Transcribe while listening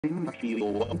Cam,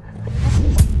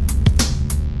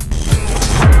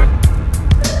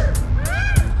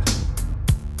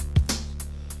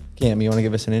 you want to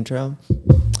give us an intro?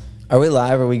 Are we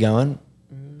live? Are we going?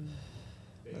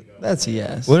 That's a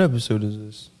yes. What episode is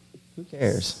this? Who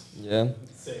cares? Yeah.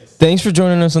 Thanks for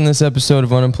joining us on this episode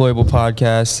of Unemployable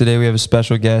Podcast. Today we have a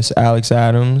special guest, Alex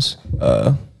Adams.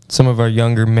 Some of our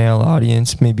younger male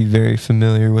audience may be very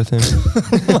familiar with him.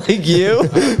 Like you? All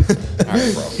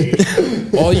right,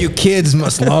 bro. All you kids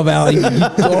must love Alex.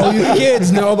 All you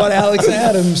kids know about Alex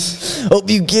Adams. Hope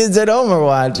you kids at home are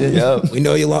watching. Yep. We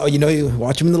know you. You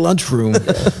watch him in the lunchroom.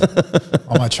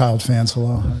 All my child fans,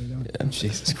 hello. How are you doing? Yeah,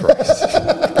 Jesus Christ.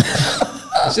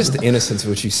 It's just the innocence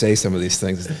with which you say some of these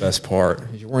things is the best part.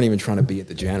 You weren't even trying to be a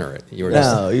degenerate. You were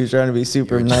No, you're trying to be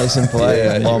super nice and polite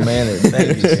and well-mannered.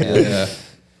 Thank you, Sam. Yeah.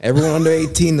 Everyone under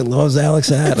 18 that loves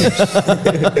Alex Adams.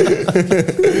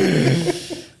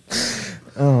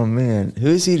 Oh, man. Who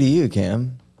is he to you,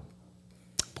 Cam?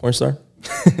 Porn star?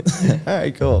 All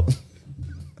right, cool.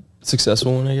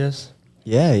 Successful one, I guess.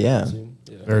 Yeah, yeah.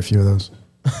 Very few of those.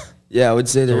 Yeah, I would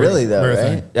say they're Really, though, rare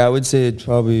right? thing. Yeah, I would say it's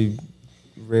probably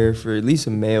rare for at least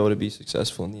a male to be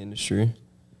successful in the industry.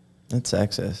 That's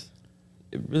sexist.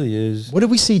 It really is. What did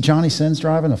we see Johnny Sins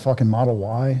driving? A fucking Model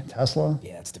Y Tesla?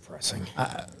 Yeah, it's depressing.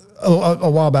 A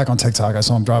while back on TikTok, I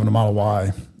saw him driving a Model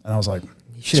Y, and I was like,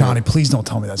 Johnny, please don't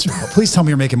tell me that's your car. Please tell me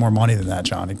you're making more money than that,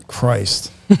 Johnny.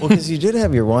 Christ. Well, because you did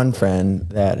have your one friend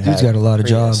that Dude's had got a lot of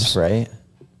Prius, jobs. right?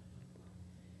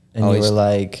 And Oh, you were he's-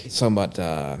 like, He's talking about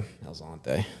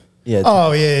Alzante. yeah,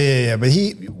 Oh, yeah. But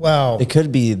it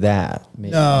could be that.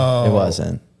 Maybe. No. It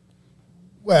wasn't.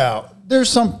 well, there's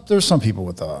some people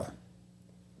with,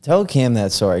 Tell Cam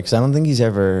that story, because I don't think he's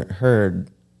ever heard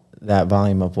that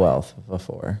volume of wealth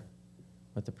before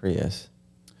with the Prius.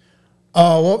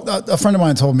 well, a friend of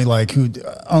mine told me, like, who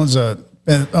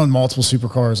owned multiple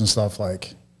supercars and stuff,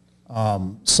 like,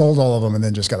 sold all of them and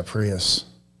then just got a Prius.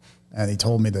 And he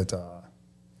told me that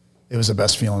it was the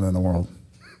best feeling in the world.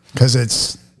 Because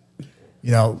it's,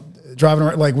 driving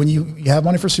around, like when you have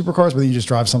money for supercars, but then you just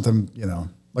drive something,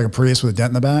 like a Prius with a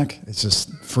dent in the back, it's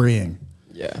just freeing.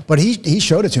 Yeah. But he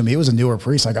showed it to me. It was a newer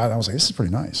Prius I got, and I was like, this is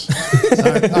pretty nice.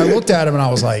 I looked at him and I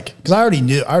was like, because I already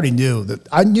knew that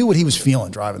I knew what he was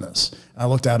feeling driving this. And I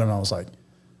looked at him and I was like,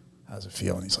 how does it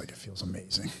feel? And he's like, it feels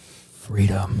amazing.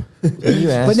 Freedom.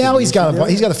 But now he's got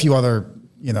a few other,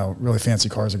 really fancy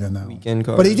cars again now. Weekend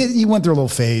cars. But he went through a little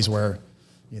phase where,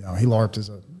 he LARPed as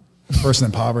a person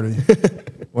in poverty.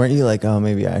 Weren't you like, oh,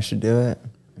 maybe I should do it?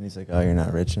 And he's like, oh, you're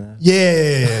not rich enough?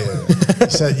 Yeah. He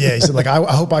said, like, I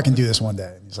hope I can do this one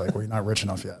day. And he's like, well, you're not rich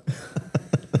enough yet.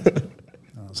 And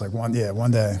I was like, one day I'm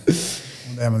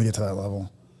going to get to that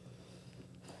level.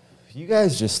 You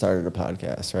guys just started a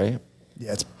podcast, right?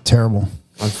 Yeah, it's terrible.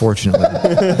 Unfortunately.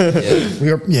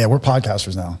 We're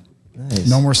podcasters now. Nice.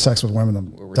 No more sex with women.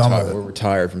 I'm done with it. We're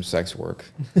retired from sex work.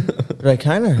 But I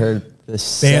kind of heard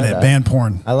this Ban setup. it. Ban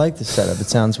porn. I like the setup. It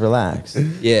sounds relaxed.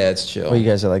 Yeah, it's chill. Well, you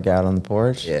guys are like out on the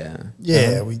porch? Yeah.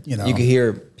 Yeah, You can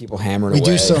hear people hammering we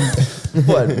away. do some.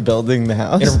 What, building the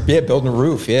house? Yeah, building a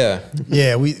roof, yeah.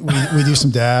 Yeah, we do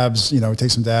some dabs. We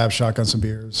take some dabs, shotgun some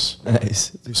beers, Nice.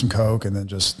 do some coke, and then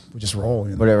we just roll.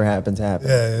 Whatever happens, happens.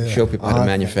 Yeah. Show people how to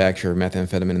manufacture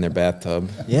methamphetamine in their bathtub.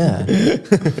 Yeah.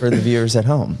 For the viewers at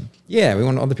home. Yeah, we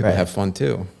want other people Right. to have fun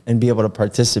too. And be able to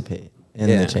participate in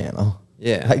Yeah. the channel.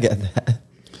 Yeah. I get that.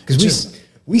 Because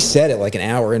we said it like an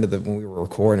hour into when we were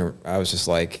recording. I was just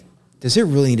like, does there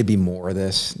really need to be more of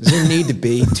this? Does there need to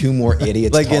be two more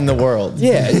idiots? Like in the talking? world.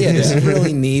 Yeah. Does it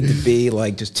really need to be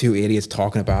like just two idiots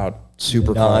talking about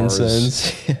supercars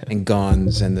Nonsense. and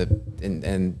guns and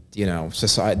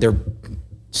society, their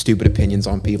stupid opinions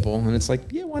on people? And it's like,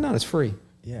 yeah, why not? It's free.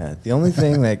 Yeah. The only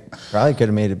thing that probably could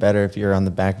have made it better if you were on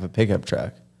the back of a pickup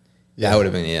truck. That would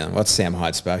have been, well, that's Sam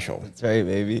Hyde special. That's right,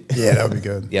 baby. Yeah, that would be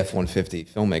good. The F-150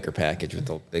 filmmaker package with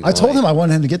the big I told light. him I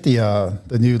wanted him to get the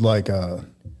new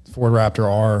Ford Raptor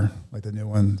R, like the new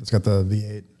one. It's got the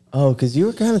V8. Oh, because you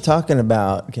were kind of talking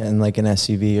about getting like an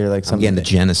SUV or like I'm something. getting the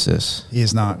Genesis. He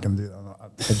is not going to do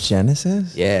that. A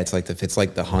Genesis? Yeah, it's like the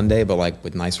Hyundai, but like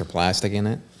with nicer plastic in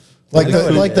it. Like Coupe?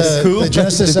 the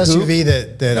Genesis The coupe? SUV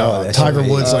that the Tiger SUV.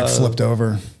 Woods flipped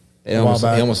over He a while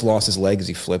back. almost lost his leg as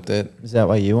he flipped it. Is that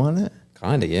why you want it?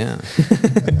 Kinda, yeah.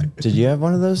 Did you have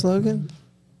one of those, Logan?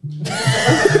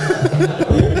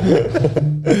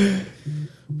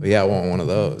 But yeah, I want one of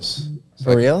those.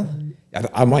 For real?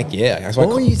 I'm like, yeah. That's why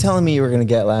What were you telling me you were going to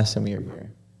get last time you were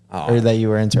here? Oh, Or that you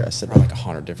were interested in? probably like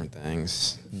 100 different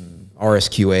things.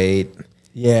 RSQ8.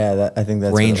 Yeah, I think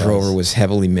that's Range what it was. Rover was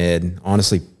heavily mid.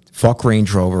 Honestly, Fuck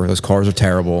Range Rover. Those cars are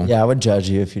terrible. Yeah, I would judge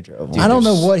you if you drove one. I don't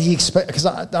know what he expects because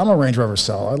I'm a Range Rover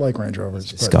seller. I like Range Rovers.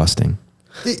 Disgusting.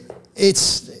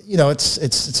 It's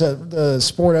the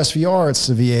Sport SVR. It's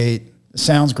the V8. It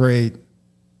sounds great.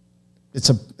 It's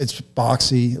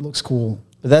boxy. It looks cool.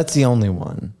 But that's the only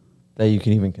one that you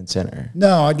can even consider.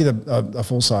 No, I'd get a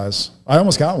full size. I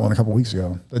almost got one a couple weeks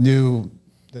ago. The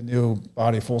new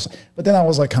body full size. But then I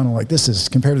was like, kind of like, this is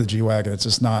compared to the G-Wagon, it's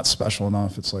just not special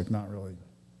enough. It's like not really.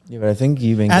 Yeah, but I think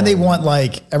even and they want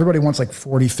like everybody wants like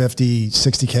 40, 50,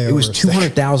 60K. It was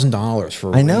 $200,000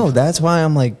 for. I know. That's why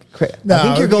I'm like, No, I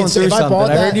think you're going through something.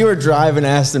 I heard you were driving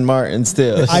Aston Martins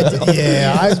too.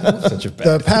 Such a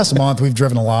the past month we've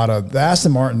driven a lot of. The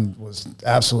Aston Martin was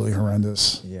absolutely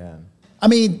horrendous. Yeah. I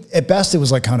mean, at best it was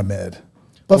like kind of mid.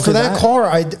 But for that car,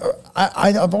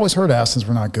 I've always heard Astons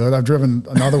were not good. I've driven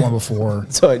another one before.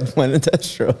 So I went and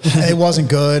test drove. It wasn't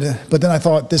good. But then I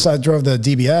thought I drove the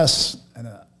DBS, and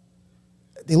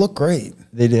they look great.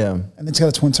 They do. And it's got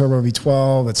a twin turbo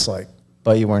V12. It's like.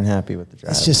 But you weren't happy with the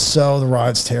drive. It's just the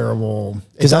ride's terrible.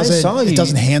 It 'Cause I saw it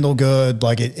doesn't handle good.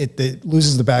 Like it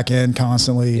loses the back end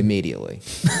constantly. Immediately.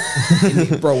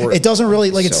 Bro, It doesn't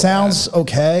really, like, it sounds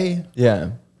okay. Yeah.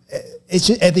 It's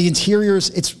just, at the interiors,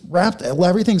 it's wrapped,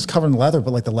 everything's covered in leather,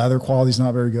 but like the leather quality's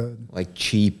not very good. like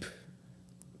cheap.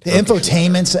 The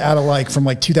infotainment's out of like, from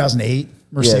like 2008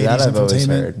 Mercedes that I've always infotainment.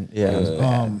 heard.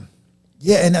 Yeah.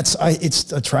 Yeah, and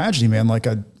it's a tragedy, man. Like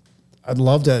I'd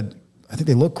love to, I think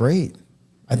they look great.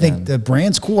 I think the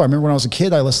brand's cool. I remember when I was a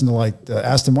kid, I listened to like the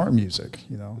Aston Martin music,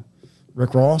 you know,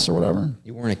 Rick Ross or whatever.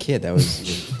 You weren't a kid. That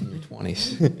was in your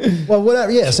 20s. Well,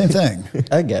 whatever. Yeah, same thing.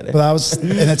 I get it. But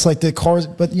and it's like the cars,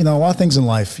 but you know, a lot of things in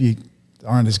life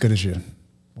aren't as good as you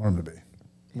want them to be.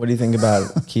 What do you think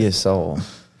about Kia Soul?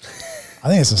 I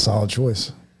think it's a solid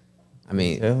choice. I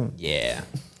mean, Yeah.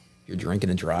 If you're drinking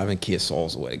and driving, Kia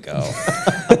Soul's the way to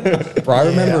go. Bro, I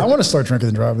remember. I want to start drinking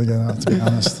and driving again, to be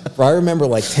honest. Bro, I remember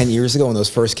like 10 years ago when those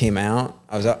first came out,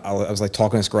 I was like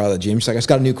talking to this girl at the gym. She's like, I just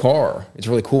got a new car. It's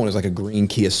really cool. And it was like a green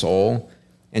Kia Soul.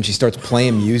 And she starts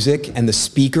playing music, and the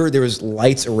speaker, there was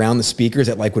lights around the speakers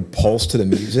that like would pulse to the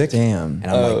music. Damn. And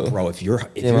I'm like, bro, if you're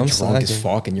drunk as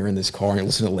fuck and you're in this car and you're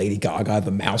listening to Lady Gaga,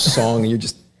 the Mouse song, and you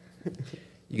just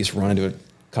run into a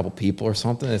couple people or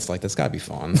something, it's like, that's gotta be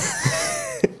fun.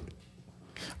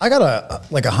 I got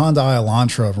a Honda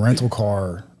Elantra rental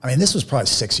car. I mean, this was probably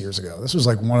 6 years ago. This was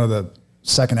like one of the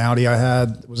second Audi I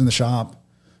had. Was in the shop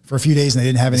for a few days, and they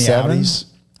didn't have any Audis.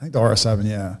 I think the RS7,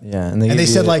 yeah. Yeah, and they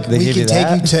said like, we can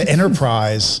take you to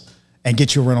Enterprise and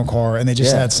get you a rental car, and they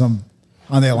just had some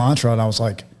Honda Elantra, and I was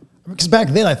like, because back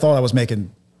then I thought I was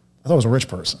a rich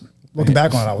person. Looking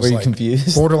back on it, I was like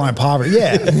confused? Borderline poverty.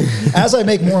 Yeah. As I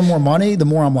make more and more money, the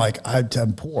more I'm like,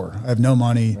 I'm poor. I have no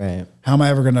money. Right. How am I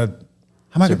ever gonna?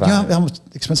 How am I gonna? You know Survive. how much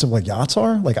expensive like yachts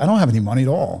are? Like I don't have any money at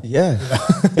all. Yeah.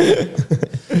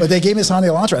 But they gave me this Honda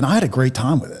Elantra, and I had a great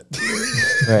time with it.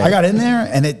 Right. I got in there,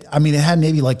 and it had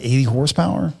maybe like 80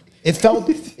 horsepower. It felt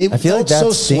I feel like so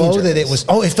that's slow that it dangerous.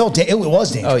 was. It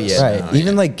was dangerous. Oh, yeah. Right.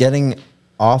 Even like getting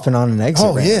off and on an exit.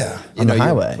 Oh, ramp yeah. On the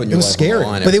highway. It was scary,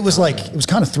 but it was like it was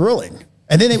kind of thrilling.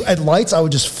 And then at lights, I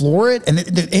would just floor it, and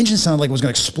the engine sounded like it was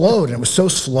going to explode, and it was so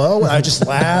slow, and I just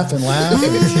laugh and laugh.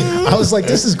 I was like,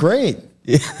 "This is great."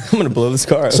 Yeah. I'm gonna blow this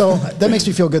car up. So that makes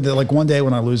me feel good that like one day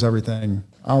when I lose everything,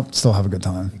 I'll still have a good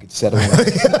time. You could settle Like,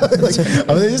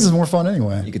 I mean, this is more fun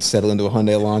anyway. you could settle into a Hyundai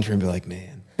Elantra and be like,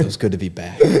 man, it was good to be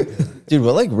back. Dude,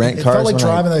 we'll like rent It cars. felt like when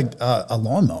driving a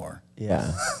lawnmower.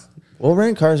 Yeah. We'll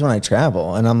rent cars when I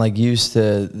travel, and I'm like used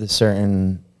to the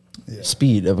certain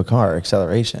speed of a car,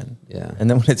 acceleration. Yeah. And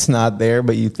then when it's not there,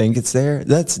 but you think it's there,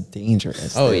 that's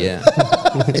dangerous. Oh, dude. yeah.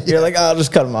 You're like, I'll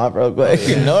just cut them off real quick.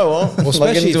 No, I won't. Well, Well, get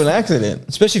especially into if- an accident.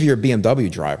 Especially if you're a BMW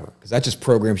driver, because that just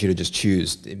programs you to just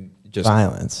choose just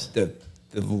Violence. the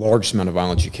largest amount of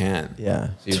violence you can.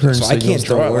 Yeah. Turn So I can't signals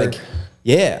don't drive. work. Like,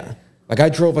 yeah. Like I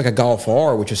drove like a Golf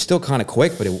R, which was still kind of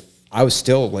quick, but I was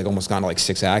still like almost gone to like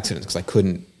 6 accidents because I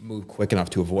couldn't move quick enough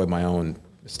to avoid my own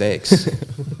mistakes.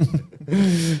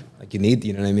 Like you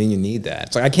know what I mean? You need that.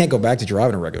 It's like I can't go back to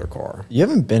driving a regular car. You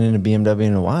haven't been in a BMW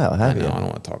in a while, have No, you? I don't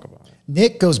want to talk about it.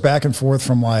 Nick goes back and forth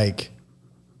from like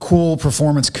cool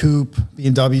performance coupe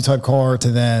BMW type car to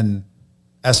then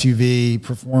SUV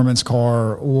performance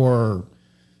car or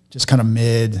just kind of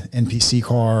mid NPC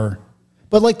car.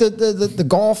 But like the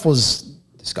Golf was,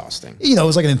 Disgusting. you know, it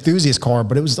was like an enthusiast car,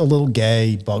 but it was a little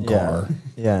gay bug car.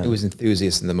 Yeah. It was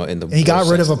enthusiast in the And he got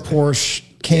rid of a Porsche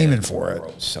Cayman for it.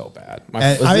 Bro, so bad.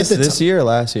 And Was I this at the this ti- year or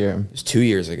last year? It was 2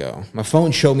 years ago. My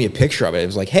phone showed me a picture of it. It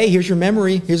was like, hey, here's your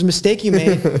memory. Here's a mistake you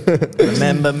made.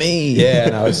 Remember me. Yeah,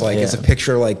 and I was like, it's a Yeah.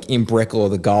 picture like in Brickell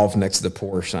of the Golf next to the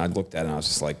Porsche. And I looked at it and I was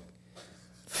just like,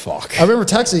 Fuck. I remember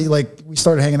texting, like, we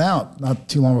started hanging out not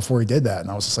too long before he did that. And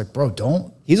I was just like, bro,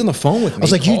 don't. He's on the phone with me. I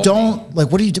was like, you don't,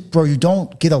 like, what do you do? Bro, you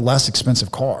don't get a less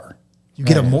expensive car. You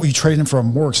get a more, you trade in for a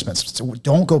more expensive. So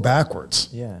don't go backwards.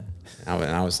 Yeah. And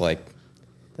I was like,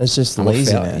 that's just I'm a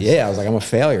laziness. yeah, I was like, I'm a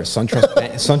failure.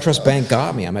 SunTrust Bank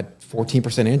got me. I'm at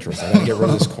 14% interest. I got to get rid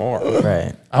of this car.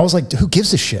 Right. I was like, who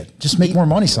gives a shit? Just make more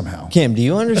money somehow. Kim, do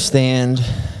you understand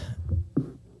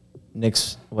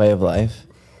Nick's way of life?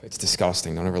 It's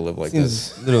disgusting. Don't ever live like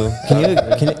this. Little. Can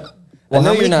you well,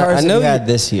 how many cars have you had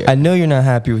this year? I know you're not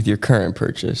happy with your current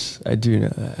purchase. I do know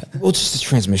that. Well, just the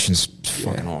transmission's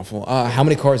fucking awful. How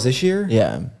many cars this year?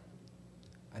 Yeah.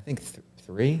 I think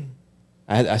 3.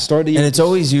 I started the year. And it's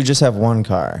always you just have one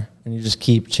car and you just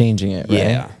keep changing it, right?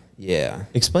 Yeah. Yeah.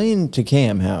 Explain to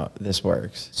Cam how this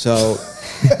works. So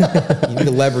you need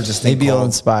to leverage this thing Maybe you'll called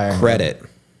inspire him. credit.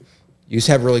 You just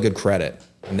have really good credit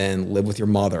and then live with your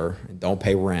mother and don't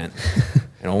pay rent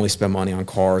and only spend money on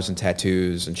cars and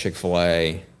tattoos and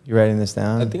Chick-fil-A. You writing this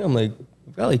down? I think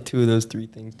I've got like 2 of those 3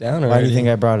 things down already. Why do you think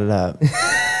I brought it up?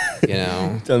 You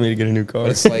know? Tell me to get a new car.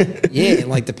 But it's like, yeah, in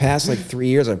like the past like 3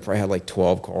 years, I've probably had like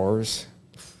 12 cars.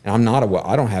 And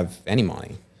I don't have any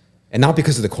money. And not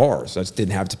because of the cars. I just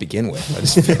didn't have to begin with. I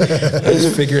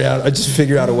just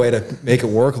figured out a way to make it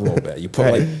work a little bit. You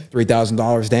put like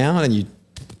 $3,000 down and you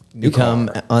become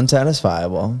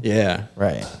unsatisfiable. Yeah.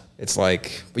 Right. It's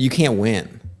like, but you can't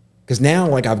win. Because now,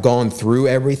 like, I've gone through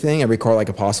everything, every car I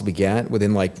could possibly get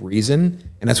within, like, reason.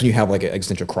 And that's when you have, like, an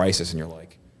existential crisis and you're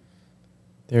like,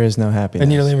 there is no happiness. I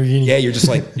need a Lamborghini. yeah, you're just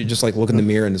like, look in the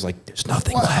mirror and there's like, there's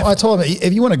nothing left. I told him,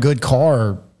 if you want a good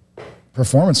car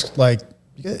performance, like,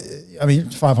 I mean,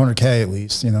 500K at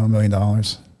least, you know, $1 million.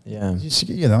 Yeah.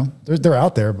 You know, they're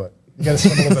out there, but you got to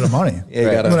spend a little bit of money. Yeah,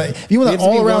 you gotta, if you want an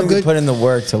all around good, put in the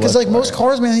work to because like most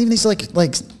cars, man, even these like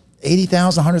 $80,000,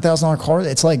 $100,000 cars,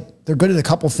 it's like they're good at a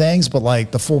couple things, but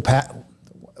like the full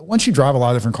once you drive a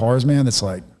lot of different cars, man, it's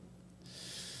like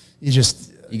you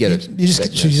just get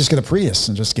a Prius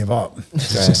and just give up.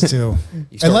 It's just too,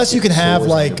 unless you can have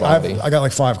like I got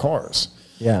like 5 cars.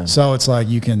 Yeah. So it's like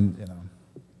you can, you know.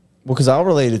 Well, because I'll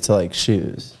relate it to like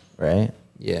shoes, right?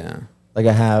 yeah. Like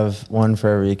I have one for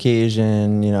every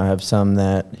occasion. You know, I have some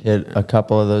that hit a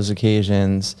couple of those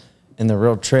occasions. And the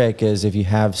real trick is if you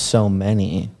have so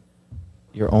many,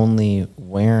 you're only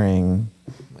wearing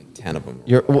Like 10 of them.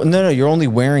 You're only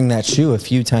wearing that shoe a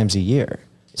few times a year,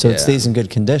 so it stays in good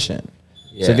condition.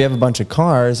 Yeah. So if you have a bunch of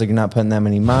cars, like you're not putting that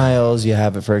many miles, you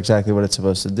have it for exactly what it's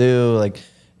supposed to do. Like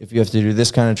if you have to do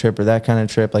this kind of trip or that kind of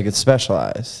trip, like it's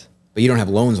specialized. But you don't have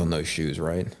loans on those shoes,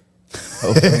 right? No.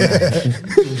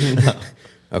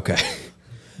 Okay.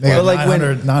 They got like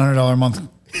 $900 a month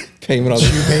Payment on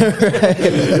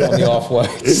the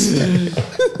off-whites.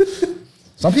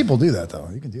 Some people do that though.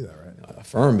 You can do that, right?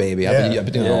 Firm, baby. I've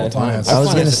been doing it all the time. I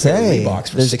was gonna say, for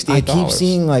 $68. I keep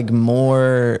seeing like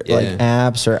more like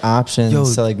apps or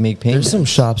options to like make payments. There's some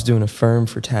shops doing a firm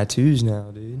for tattoos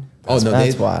now, dude. Oh no,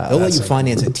 that's wild. they'll let you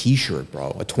finance a T-shirt,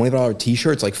 bro. A $20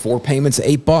 T-shirt. It's like 4 payments,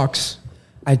 $8.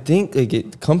 I think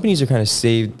like companies are kind of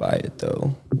saved by it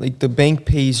though. Like the bank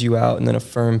pays you out, and then a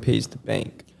firm pays the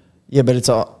bank. Yeah, but it's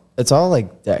all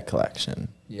like debt collection.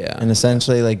 Yeah. And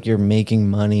essentially like you're making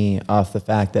money off the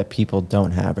fact that people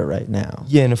don't have it right now.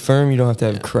 Yeah, in a firm you don't have to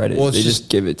have credit. Well, it's they just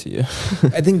give it to you.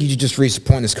 I think you just reached a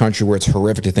point in this country where it's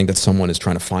horrific to think that someone is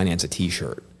trying to finance a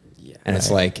T-shirt. Yeah. And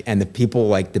it's like, and the people,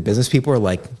 like the business people are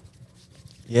like,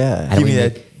 Yeah. Give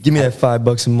me that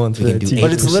 $5 a month for We that can do t-shirt.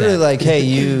 But it's literally like, hey,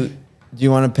 do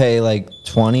you want to pay like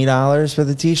 $20 for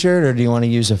the T-shirt, or do you want to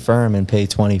use a firm and pay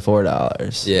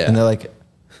 $24? Yeah. And they're like,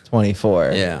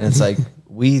 24. Yeah. And it's like,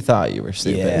 we thought you were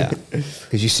stupid. yeah.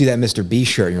 Because you see that Mr. B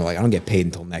shirt and you're like, I don't get paid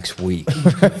until next week.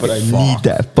 but I need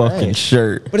that fucking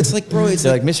shirt. But it's like, bro, it's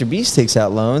They're like, Mr. Beast takes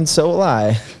out loans, so will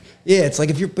I. yeah, it's like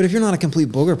if you're not a complete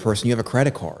booger person, you have a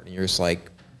credit card and you're just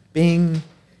like, bing.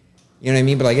 You know what I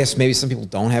mean? But I guess maybe some people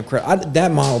don't have credit.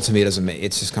 That model to me doesn't make,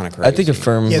 it's just kind of crazy. I think a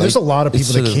firm. Yeah, there's a lot of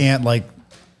people that it's can't like.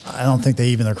 I don't think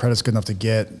their credit's good enough to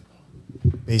get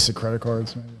basic credit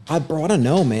cards. Maybe. I don't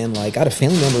know, man. Like, I had a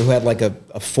family member who had like a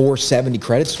 470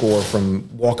 credit score from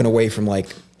walking away from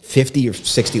like 50 or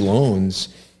 60 loans,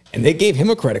 and they gave him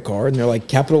a credit card, and they're like,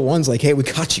 Capital One's like, hey, we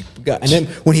got you. And then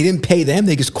when he didn't pay them,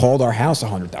 they just called our house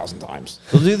 100,000 times.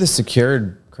 They'll do the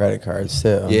secured credit cards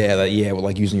too. Yeah, with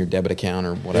like using your debit account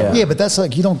or whatever. Yeah, but that's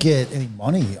like you don't get any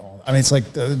money. I mean, it's like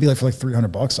it'd be like for like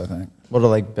 $300, I think. Well, to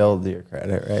like build your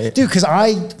credit, right? Dude, because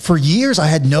for years I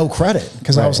had no credit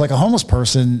because I was like a homeless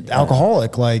person,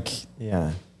 alcoholic, like.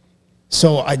 Yeah.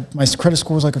 So my credit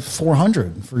score was like a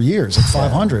 400 for years, like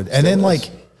 500, and then like,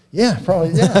 yeah,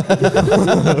 probably, yeah,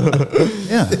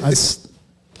 yeah.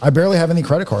 I barely have any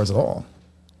credit cards at all.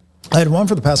 I had one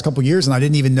for the past couple of years, and I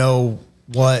didn't even know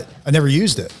what. I never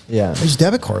used it. Yeah. I used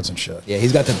debit cards and shit. Yeah,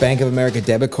 he's got the Bank of America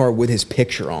debit card with his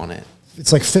picture on it.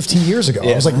 It's like 15 years ago.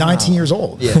 I was like 19 years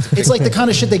old. Yeah, it's like the kind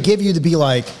of shit they give you to be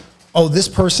like, oh, this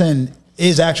person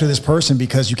is actually this person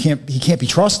because he can't be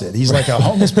trusted. He's like a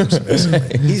homeless person,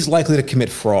 basically. He's likely to commit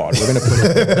fraud. We're gonna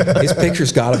put his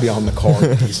picture's got to be on the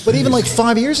card. But even like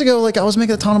 5 years ago, like I was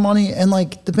making a ton of money, and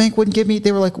like the bank wouldn't give me.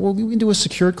 They were like, "Well, we can do a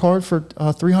secured card for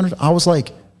 $300." I was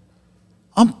like,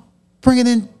 "I'm bringing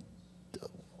in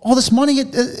all this money,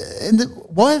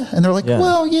 what?" And they're like,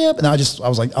 "Well, yeah," but I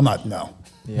was like, "I'm not. No."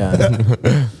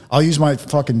 Yeah. I'll use my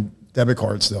fucking debit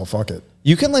card still. Fuck it.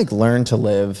 You can like learn to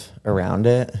live around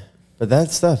it, but that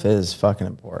stuff is fucking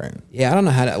important. Yeah, I don't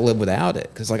know how to live without it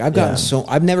because like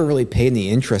I've never really paid any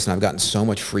interest, and I've gotten so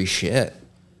much free shit.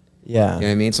 Yeah. You know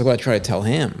what I mean? It's like what I try to tell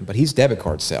him, but he's debit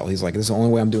card sell. He's like, this is the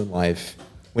only way I'm doing life.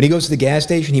 When he goes to the gas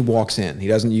station, he walks in. He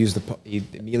doesn't use he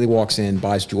immediately walks in,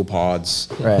 buys Juul pods,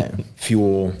 Right.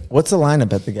 fuel. What's the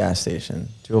lineup at the gas station?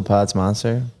 Juul pods,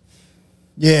 Monster?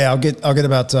 Yeah, I'll get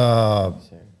about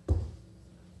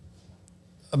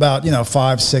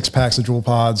 5, 6 packs of Juul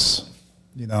pods,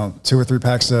 2 or 3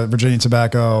 packs of Virginia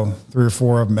tobacco, 3 or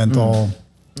 4 of menthol,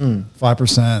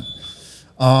 5%.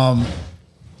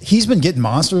 He's been getting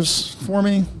monsters for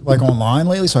me, like online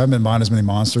lately, so I haven't been buying as many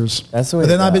monsters. That's the way But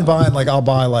then to I've been go. buying, like, I'll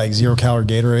buy like 0-calorie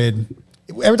Gatorade.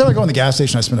 Every time I go in the gas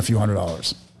station, I spend a few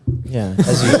 $100s. Yeah.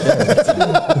 As you should.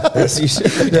 As you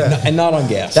should. And not on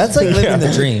gas. That's like living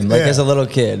the dream, like as a little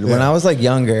kid. When I was like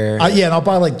younger. Yeah, and I'll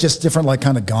buy like just different like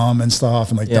kind of gum and stuff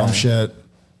and like dumb shit.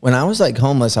 When I was like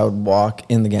homeless, I would walk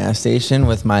in the gas station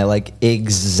with my like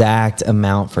exact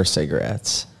amount for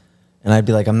cigarettes. And I'd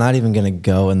be like, I'm not even going to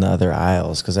go in the other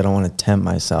aisles because I don't want to tempt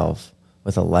myself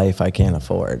with a life I can't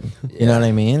afford. You know what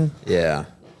I mean? Yeah.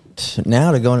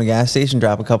 Now to go in a gas station,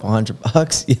 drop a couple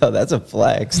 $100, yo, that's a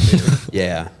flex, dude.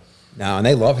 Yeah. No, and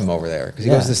they love him over there because he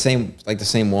goes to the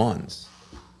same ones.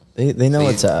 They know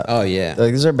what's up. Oh, yeah. They're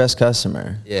like, this is our best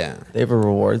customer. Yeah. They have a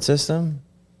reward system.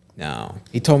 No.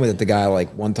 He told me that the guy, like,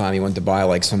 one time he went to buy,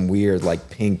 like, some weird, like,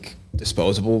 pink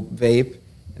disposable vape.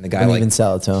 And the guy, Don't like... even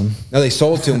sell it to him. No, they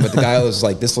sold it to him, but the guy was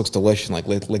like, this looks delicious, and, like,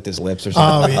 licked his lips or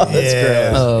something. Oh,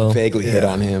 yeah. Vaguely hit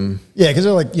on him. Yeah, because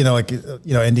they're like,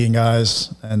 Indian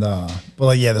guys. And, but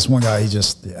like, yeah, this one guy,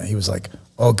 he was like,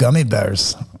 oh, gummy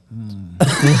bears.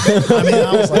 I mean,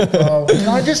 I was like, oh, can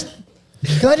I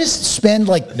just spend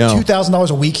like $2,000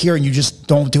 a week here and you just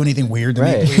don't do anything weird to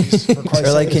me, please? For Christ's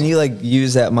Or like, sake? can you like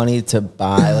use that money to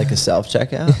buy like a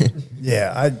self-checkout?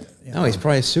 Yeah, No, he's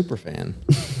probably a super fan.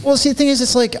 Well, see, the thing is,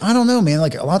 it's like, I don't know, man.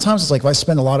 Like, a lot of times it's like, if I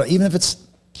spend a lot of, even if it's,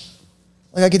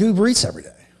 like, I get Uber Eats every day.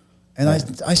 And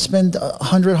I spend $100,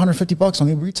 $150 on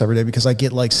Uber Eats every day because I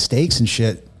get, like, steaks and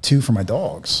shit, too, for my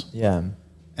dogs. Yeah.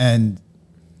 And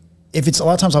if it's, a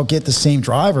lot of times I'll get the same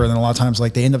driver, and then a lot of times,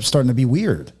 like, they end up starting to be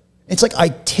weird. It's like, I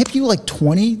tip you, like,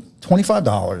 $20,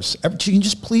 $25. You can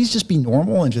just, please just be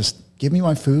normal and just give me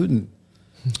my food and...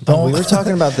 We were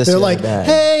talking about this. They're the like, other day.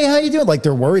 hey, how you doing? Like,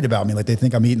 they're worried about me. Like, they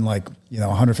think I'm eating like, $150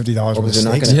 worth of they're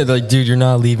not steaks. gonna- Yeah, like, dude, you're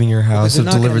not leaving your house to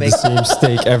they're not gonna deliver the same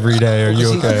steak every day. Are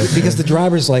you okay? Because the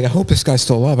driver's like, I hope this guy's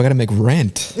still alive. I got to make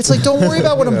rent. It's like, don't worry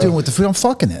about what I'm doing with the food. I'm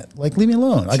fucking it. Like, leave me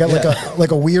alone. I got like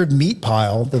a weird meat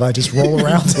pile that I just roll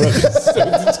around.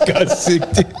 Disgusting,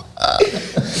 dude.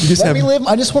 You just Let me live.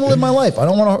 I just want to live my life. I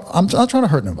don't want to. I'm not trying to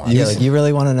hurt nobody. Yeah, like, you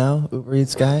really want to know, Uber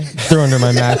Eats guy? They're under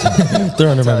my mattress. They're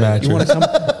under my mattress.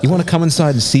 You want to come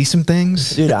inside and see some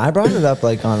things? Dude, I brought it up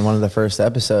like on one of the first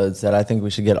episodes that I think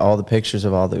we should get all the pictures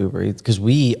of all the Uber Eats because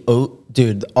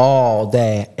dude, all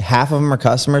day. Half of them are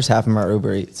customers, half of them are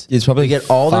Uber Eats. It's probably we get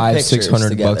all their pictures $500-600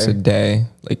 together. a day.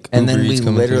 Like, And Uber then we Eats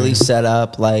coming literally through. set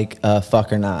up like a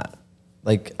fuck or not.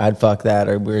 Like, I'd fuck that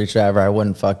Uber Eats driver. I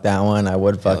wouldn't fuck that one. I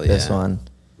would fuck Hell this yeah. one.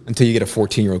 Until you get a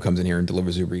 14-year-old comes in here and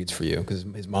delivers Uber Eats for you because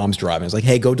his mom's driving. It's like,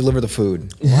 hey, go deliver the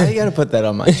food. Why you gotta put that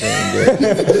on my chain, dude?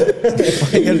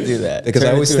 Why you gotta do that? Because Turn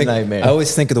I it always to a think nightmare. I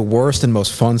always think of the worst and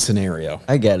most fun scenario.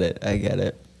 I get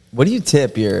it. What do you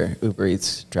tip your Uber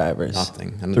Eats drivers?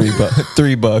 Nothing. $3.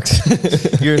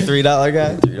 $3. You're a $3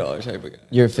 guy? $3 type of guy.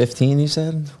 You're 15, you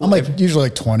said? I'm like usually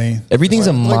like 20. Everything's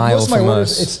a mile most of my from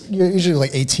orders, us. It's usually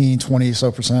like 18, 20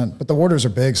 so percent. But the orders are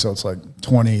big, so it's like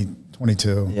 20,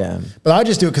 22. Yeah. But I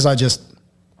just do it because I just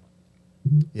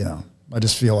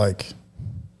feel like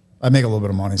I make a little bit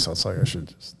of money, so it's like I should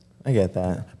just. I get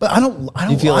that. But I don't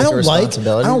feel like a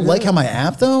responsibility to do like that? how my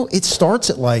app though, it starts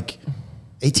at like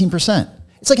 18%.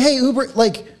 It's like, hey, Uber,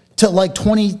 like to like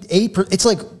 28%. It's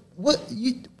like, what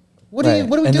What are we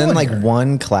and doing then like here?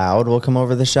 one cloud will come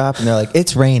over the shop, and they're like,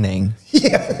 "It's raining."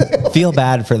 Yeah. Feel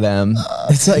bad for them.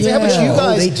 It's like, How about you yeah.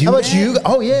 guys? they do How about that? you?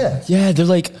 Oh yeah. Yeah, they're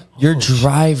like your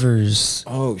drivers.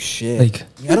 Oh shit!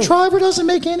 Like, The driver doesn't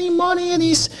make any money, and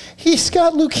he's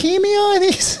got leukemia,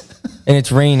 and and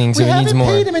it's raining, so we he needs haven't more.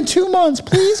 paid him in 2 months.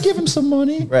 Please give him some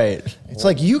money. Right. It's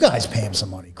like you guys pay him some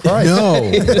money. Christ. No,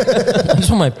 I just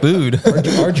want my food.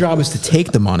 our job is to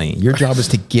take the money. Your job is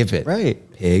to give it. Right.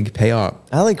 Pig, pay up.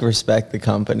 I like respect the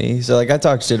company, so like I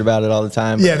talk shit about it all the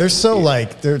time. Yeah, they're so like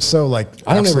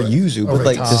I don't ever absolute use Uber. over With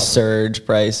like top. the surge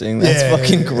pricing. That's Yeah,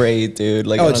 fucking yeah. great, dude.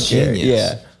 Like, Oh, I it's don't care. genius.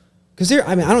 Yeah. Because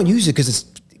I mean, I don't use it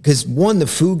because one, the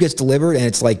food gets delivered and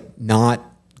it's like not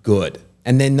good,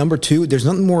 and then number two, there's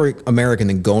nothing more American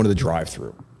than going to the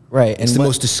drive-through. Right. It's the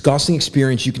most disgusting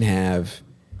experience you can have.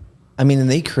 I mean,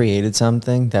 and they created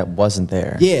something that wasn't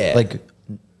there. Yeah. Like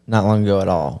not long ago at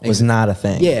all. It was not a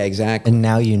thing. Yeah, exactly. And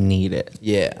now you need it.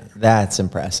 Yeah, That's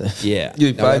impressive. yeah.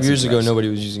 Dude, No, 5 that's years ago, impressive. nobody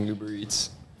was using Uber Eats.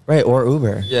 Right. Or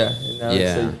Uber. Yeah, and now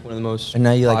Yeah. it's like one of the most. And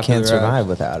now you like can't popular survive apps.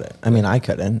 without it. I mean, I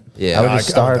couldn't. Yeah. I would I have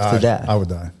starved to death. I would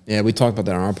die. Yeah, we talked about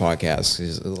that on our podcast.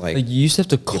 Is like, Like you used to have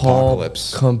to call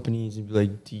apocalypse. companies and be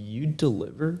like, "Do you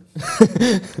deliver?"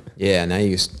 yeah, now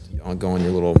you just go on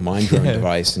your little mind drone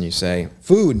device and you say,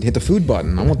 "Food." Hit the food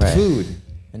button. I want the Right. food.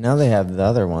 And now they have the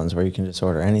other ones where you can just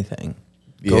order anything.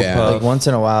 Yeah. Puff. Like once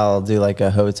in a while, I'll do like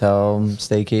a hotel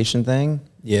staycation thing.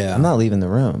 Yeah. I'm not leaving the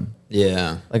room.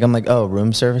 Yeah. Like I'm like, oh,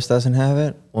 room service doesn't have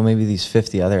it. Well, maybe these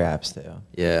 50 other apps do.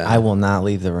 Yeah. I will not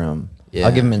leave the room. Yeah.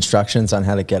 I'll give them instructions on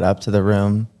how to get up to the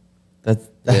room. That's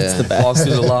Yeah. the best. Walk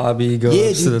through the lobby, go Yeah,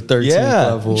 up to dude. the 13th Yeah.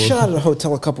 level. We shot at a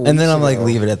hotel a couple. And weeks then I'm like, ago.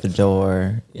 leave it at the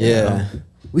door. you Yeah. know?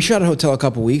 We shot at a hotel a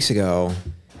couple weeks ago,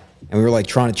 and we were like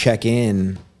trying to check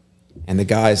in, and the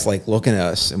guy's like looking at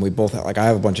us, and we both like I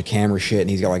have a bunch of camera shit, and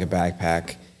he's got like a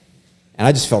backpack, and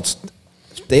I just felt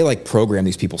they like program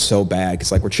these people so bad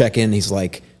because like we're checking, and he's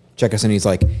like check us in, he's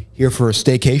like here for a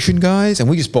staycation, guys, and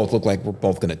we just both look like we're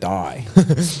both gonna die.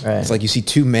 Right. It's like you see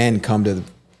two men come to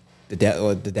the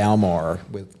Dalmar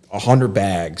with 100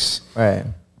 bags. Right.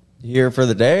 You here for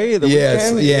the day? The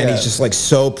Yeah, weekend? and he's just like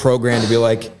so programmed to be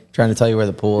like, trying to tell you where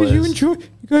the pool did you is. enjoy?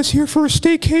 You guys here for a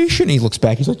staycation? And he looks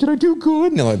back. He's like, did I do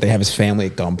good? And they're like, they have his family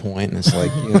at gunpoint, and it's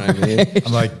like, you know what I mean?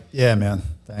 I'm like, yeah, man.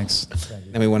 Thanks. Thank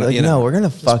you. And we went, Like, you know, no, we're gonna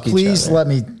fuck each other. Please let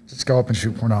me just go up and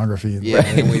shoot pornography. yeah.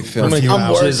 And then we filmed. few I'm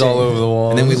hours. jizz all over the wall.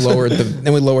 And then we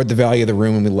lowered the value of the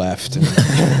room and we left.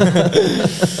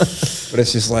 But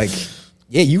it's just like,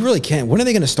 yeah, you really can't. When are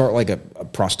they going to start like a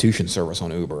prostitution service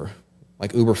on Uber?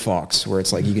 Like Uber Fox, where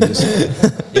it's like you can just, you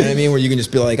know what I mean? Where you can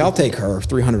just be like, I'll take her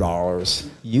 $300.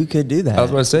 You could do that. I was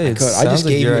about to say, it I just sounds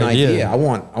like gave you your an idea. idea. I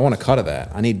want a cut of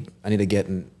that. I need to get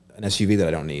an SUV that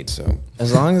I don't need. So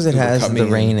As long as it Uber has cut me the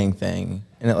in. raining thing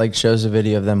and it like shows a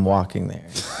video of them walking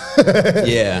there.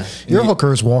 yeah, Your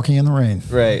hooker is walking in the rain.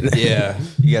 Right. yeah.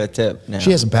 You got a tip now.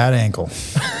 She has a bad ankle.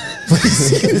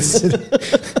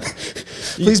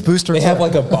 Please boost her. They have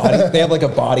like a body. They have like a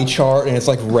body chart, and it's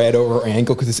like red over her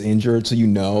ankle because it's injured. So you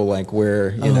know, like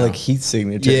where you know, like heat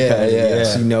signature. yeah, kind of, yeah.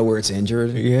 So you know where it's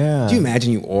injured. Yeah. Do you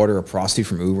imagine you order a prostitute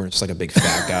from Uber and it's just like a big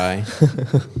fat guy?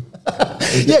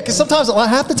 Yeah, because sometimes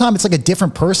half the time it's like a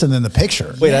different person than the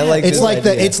picture. Wait, I like it's this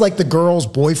like idea. the girl's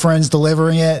boyfriend's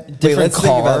delivering it. Wait, different let's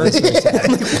think about cars. this for a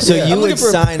second. So you would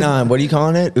sign on. What are you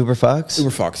calling it? Uber Fox?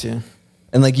 Uber Fox, yeah.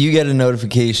 And like you get a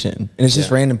notification and it's just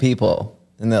Yeah. random people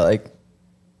and they're like,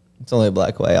 it's only a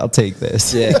black way. I'll take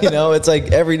this. Yeah. You know, it's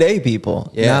like everyday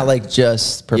people, Yeah. not like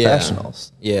just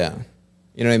professionals. Yeah.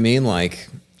 You know what I mean? Like,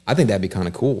 I think that'd be kind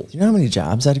of cool. Do you know how many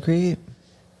jobs I'd create?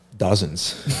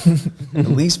 Dozens. At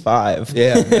least 5.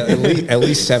 Yeah, at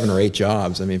least 7 or 8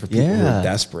 jobs. I mean, for people who Yeah. are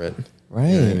desperate. Right.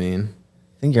 You know what I mean?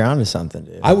 I think you're onto something,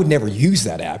 dude. I would never use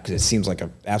that app because it seems like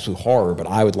an absolute horror, but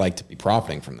I would like to be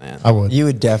profiting from that. I would. You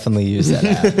would definitely use that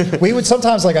app. We would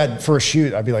sometimes for a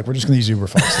shoot. I'd be like, we're just gonna use Uber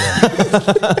Fox.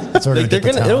 That's where we're Like get the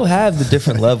it'll talent. have the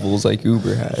different levels like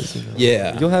Uber has. You know?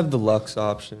 Yeah. You'll have the Lux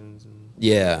options. And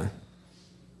Yeah.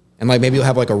 And like maybe you'll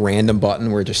have like a random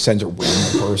button where it just sends a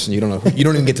random person. You don't know. You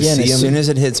don't even get to Yeah, and see as soon them. as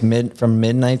it hits from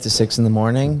midnight to 6 in the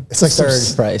morning, It's like some surge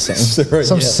s- pricing.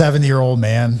 Some 70-year-old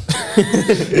man.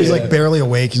 He's like barely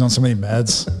awake. He's on so many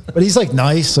meds, but he's like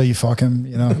nice. So you fuck him,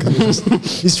 you know, 'cause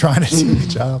he's trying to do a good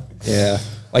job. Yeah.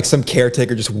 Like some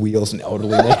caretaker just wheels an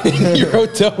elderly man in your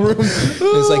hotel room.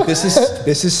 It's like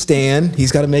this is Stan.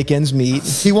 He's got to make ends meet.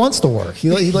 He wants to work. He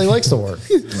likes to work.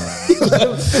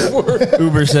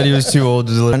 Uber said he was too old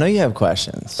to I deliver. know you have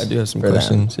questions. I do have some for them.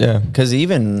 questions. Yeah. Because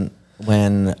even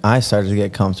when I started to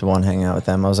get comfortable and hang out with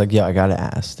them, I was like, yo, I got to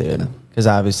ask, dude. Because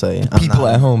obviously, People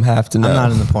at home have to know. I'm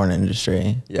not in the porn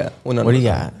industry. Yeah. What do you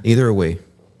got? Either are we.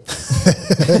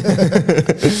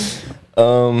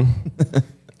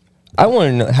 I want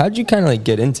to know, how'd you kind of like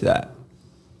get into that?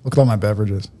 Look at all my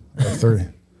beverages. I have 30.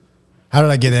 How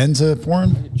did I get into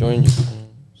porn? Join your.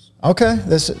 Okay,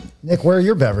 Nick, where are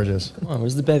your beverages? Come on,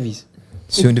 where's the bevies?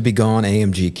 Soon to be gone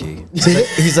AMG key. See,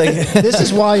 He's like, this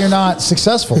is why you're not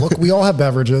successful. Look, we all have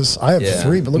beverages. I have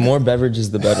 3, but The look. more beverages,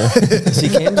 the better. so he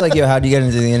came like, yo, how'd you get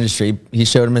into the industry? He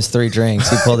showed him his 3 drinks.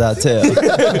 He pulled out 2.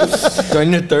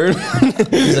 Join your third.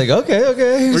 He's like,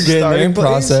 okay. We're getting there in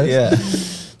process. Yeah.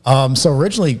 So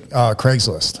originally,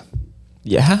 Craigslist.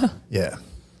 Yeah. Yeah.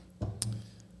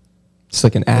 It's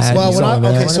like an ad. Well, when I I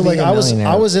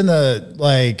was in the,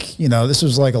 like, you know, this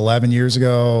was like 11 years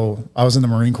ago. I was in the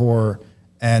Marine Corps,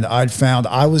 and I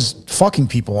was fucking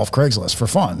people off Craigslist for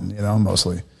fun, you know,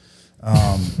 mostly.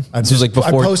 This was like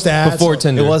before, I post ads. before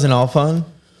Tinder. It wasn't all fun.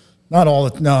 Not all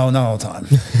the time.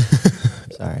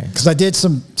 Sorry. Because I did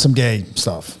some gay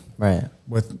stuff Right.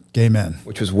 with gay men.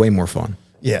 Which was way more fun.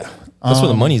 Yeah. That's where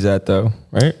the money's at, though,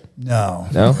 right? No.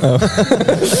 No. Oh.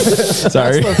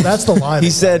 Sorry. That's the lie. He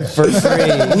said for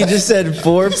free. He just said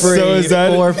for free, So is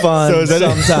that- for fun, so is that-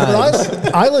 sometimes.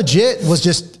 But I legit was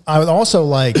just, I would also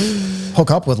like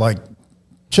hook up with like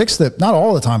chicks that not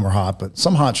all the time were hot, but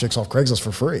some hot chicks off Craigslist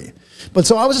for free. But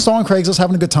so I was just on Craigslist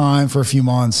having a good time for a few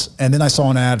months. And then I saw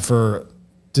an ad to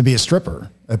be a stripper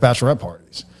at bachelorette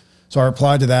parties. So I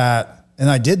replied to that, and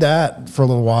I did that for a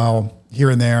little while here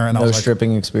and there. And I No was like,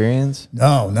 stripping experience.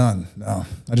 no, none. No,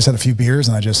 I just had a few beers,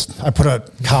 and I put a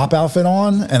cop outfit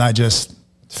on, and I just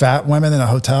fat women in a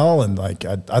hotel. And like,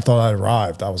 I thought I'd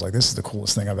arrived. I was like, this is the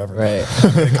coolest thing I've ever done.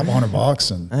 Right. A couple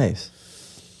 $100 and Nice.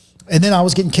 And then I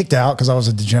was getting kicked out because I was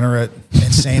a degenerate,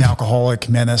 insane alcoholic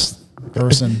menace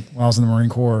person when I was in the Marine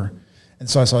Corps. And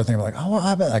so I started thinking like, oh, well,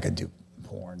 I bet I could do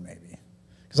porn maybe.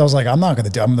 Because I was like, I'm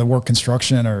going to work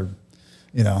construction, or,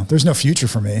 you know, there's no future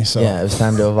for me. So Yeah, it was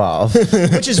time to evolve.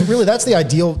 which is really, that's the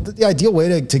ideal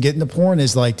way to get into porn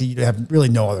is like, you have really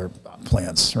no other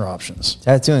plans or options.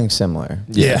 Tattooing similar.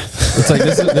 Yeah. It's like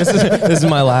this is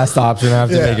my last option. I have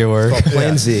to make it work.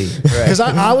 Plan Z. Because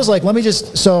I was like, let me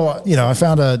just, so, you know, I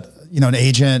found an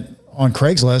agent on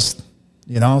Craigslist.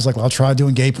 You know, I was like, well, I'll try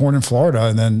doing gay porn in Florida.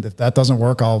 And then if that doesn't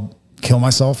work, I'll kill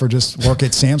myself or just work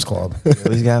at Sam's Club.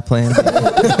 Always got plans.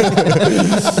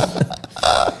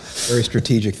 Very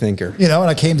strategic thinker. You know, and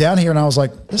I came down here and I was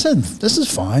like, this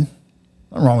is fine.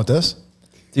 Nothing wrong with this.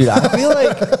 Dude, I feel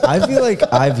like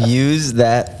I've used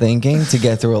that thinking to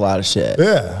get through a lot of shit.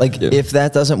 Yeah. Like if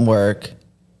that doesn't work,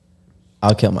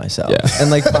 I'll kill myself. Yeah.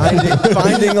 And like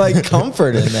finding like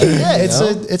comfort in that. Yeah,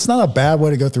 it's not a bad way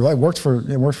to go through life.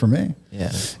 It worked for me.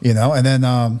 Yeah. You know, and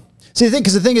then see the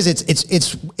thing is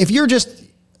it's if you're just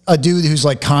a dude who's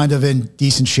like kind of in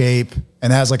decent shape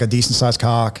and has like a decent sized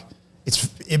cock, it's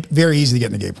very easy to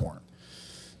get into gay porn.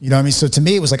 You know what I mean? So to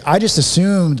me, it was like, I just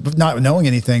assumed, not knowing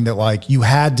anything, that like you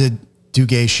had to do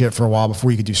gay shit for a while before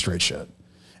you could do straight shit.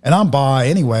 And I'm bi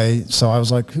anyway. So I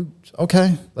was like,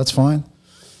 okay, that's fine.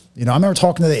 You know, I remember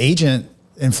talking to the agent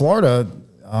in Florida.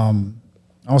 I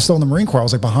was still in the Marine Corps. I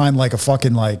was like behind like a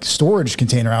fucking like storage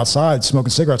container outside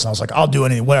smoking cigarettes. And I was like, I'll do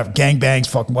anything, whatever, gangbangs,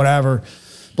 fucking whatever.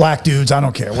 Black dudes, I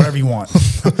don't care, whatever you want.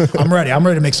 I'm ready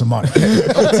to make some money.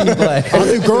 I'll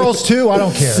do girls too, I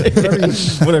don't care.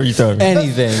 Whatever you tell me.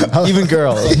 Anything, even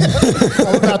girls.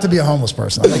 I'm about to be a homeless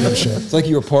person. I don't give a shit. It's like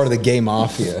you were part of the gay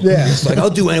mafia. Yeah. It's like, I'll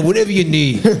do whatever you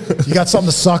need. You got something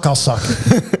to suck, I'll suck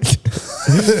it.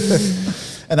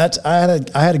 And I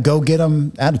had a go get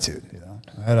 'em attitude.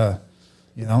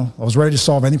 You know, I was ready to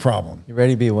solve any problem. You're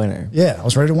ready to be a winner. Yeah, I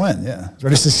was ready to win. Yeah, I was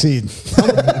ready to succeed.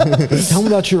 Tell me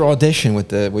about your audition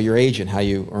with your agent, how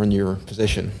you earned your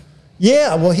position.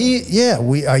 Yeah, well, he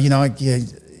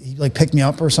like picked me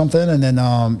up or something, and then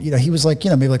you know, he was like, you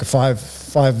know, maybe like a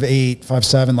 5'8",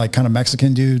 5'7", like kind of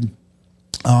Mexican dude.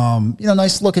 You know,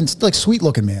 nice looking, like sweet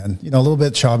looking man. You know, a little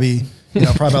bit chubby. You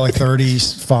know, probably about like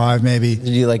 35 maybe. Did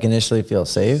you like initially feel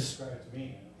safe?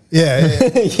 Yeah,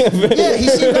 he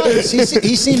seemed nice.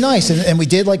 He seemed nice, and we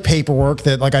did like paperwork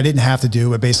that like I didn't have to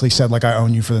do. It basically said like I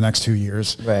own you for the next 2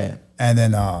 years. Right. And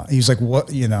then he was like,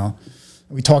 "What?" You know,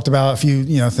 we talked about a few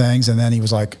things, and then he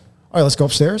was like, "All right, let's go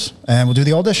upstairs and we'll do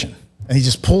the audition." And he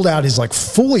just pulled out his like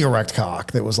fully erect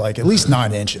cock that was like at least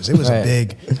 9 inches. It was Right.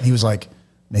 big. And he was like,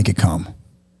 "Make it come."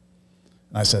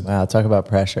 And I said, Wow, talk about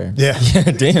pressure. "Yeah." Yeah,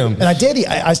 damn. And I did.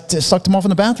 I sucked him off in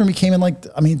the bathroom. He came in like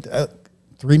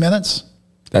 3 minutes.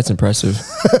 That's impressive.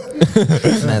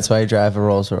 And that's why you drive a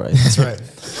Rolls Royce. That's right.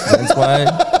 That's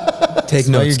why. Take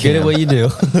No, notes, you're good at Cam. what you do.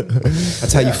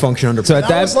 That's how you function under So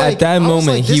pressure. at I was like- that I was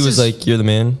moment, like, he this was is- like, "You're the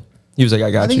man." He was like, "I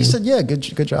I got think you." he said, "Yeah, good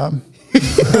job." Cam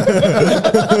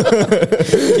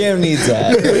needs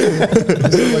that.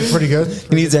 Is it like pretty good?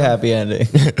 He needs a happy ending.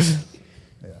 Yeah.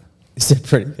 He said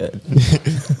pretty good.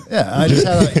 Yeah, I just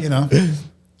had a, you know.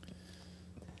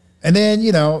 And then,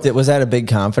 you know. Was that a big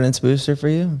confidence booster for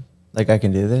you? Like, I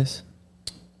can do this?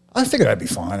 I figured I'd be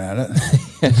fine at it.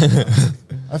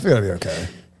 I figured I'd be okay.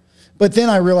 But then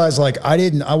I realized, like,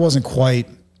 I wasn't quite,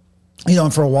 you know,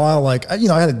 and for a while, like, you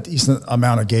know, I had a decent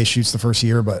amount of gay shoots the first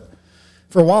year, but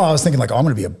for a while I was thinking, like, oh, I'm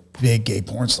going to be a big gay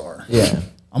porn star. Yeah.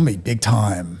 I'm going to be big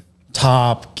time,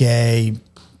 top, gay,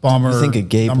 bummer. You think of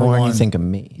gay porn, one. you think of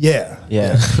me. Yeah.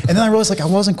 Yeah. And then I realized, like, I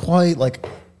wasn't quite, like,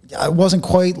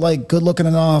 good looking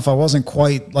enough. I wasn't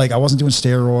quite, like, I wasn't doing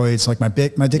steroids. Like, my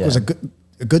dick was a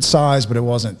good size, but it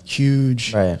wasn't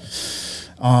huge. Right.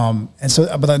 And so,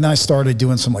 but then I started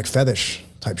doing some like fetish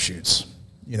type shoots,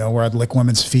 you know, where I'd lick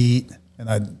women's feet and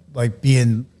I'd like be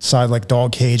inside like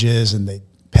dog cages and they'd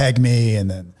peg me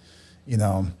and then, you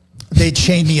know, they'd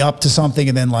chain me up to something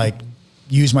and then like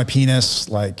use my penis,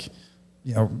 like,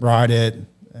 you know, ride it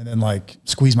and then like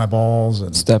squeeze my balls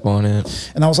and Step on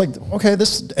it. And I was like, okay,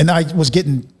 and I was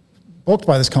getting booked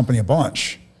by this company a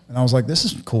bunch. And I was like, this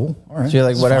is cool. All right. So you're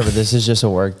like, whatever, this is just a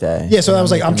work day. Yeah, so I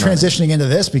was like, I'm transitioning into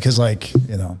this because, like,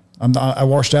 you know, I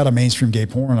washed out of mainstream gay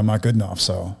porn. I'm not good enough.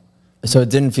 So it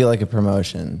didn't feel like a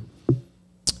promotion.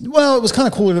 Well, it was kind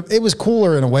of cooler. It was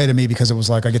cooler in a way to me because it was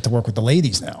like I get to work with the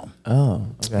ladies now. Oh,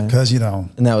 okay. Because, you know.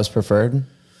 And that was preferred?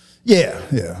 Yeah.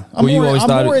 I'm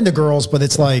more into girls, but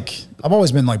it's like, I've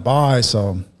always been like bi.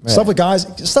 So stuff with guys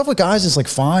is like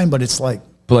fine, but it's like.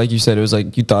 But like you said, it was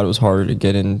like you thought it was harder to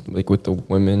get in like with the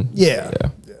women. Yeah.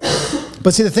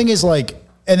 But see, the thing is like,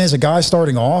 and as a guy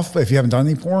starting off, if you haven't done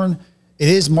any porn, it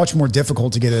is much more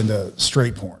difficult to get into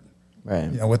straight porn. Right.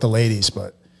 You know, with the ladies.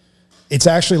 But it's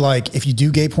actually like, if you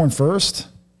do gay porn first,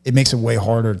 it makes it way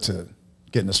harder to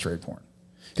get into straight porn.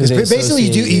 Because basically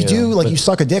you do like you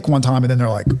suck a dick one time and then they're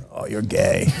like, oh, you're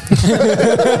gay.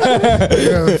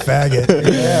 You're a faggot.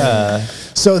 Yeah.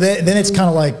 So then it's kind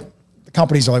of like,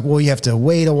 companies are like, well, you have to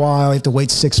wait a while. You have to wait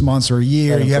 6 months or a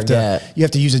year. You have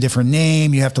to use a different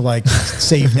name. You have to like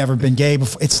say you've never been gay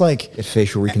before. It's like Get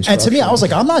facial reconstruction. And to me, I was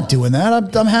like, I'm not doing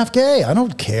that. I'm half gay. I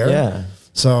don't care. Yeah.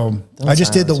 So I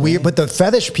just did the weird. But the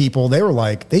fetish people, they were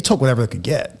like, they took whatever they could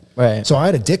get. Right. So I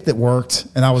had a dick that worked,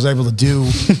 and I was able to do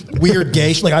weird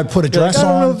gay. Like I put a dress on.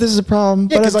 I don't know if this is a problem,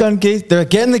 but I've done gay. They're like,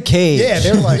 get in the cage. Yeah,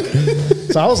 they're like.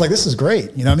 So I was like, this is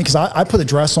great. You know what I mean? Because I put a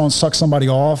dress on, suck somebody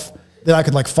off. Then I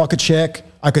could like fuck a chick.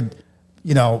 I could,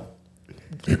 you know,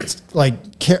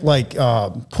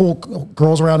 pull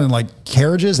girls around in like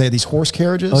carriages. They had these horse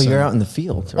carriages. Oh, you're out in the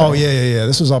field. Right? Oh yeah.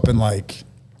 This was up in like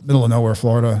middle of nowhere,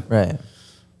 Florida. Right.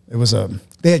 It was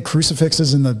they had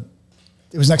crucifixes it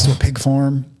was next to a pig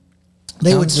farm.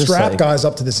 They would strap guys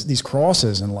up to these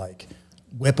crosses and like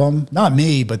whip them. Not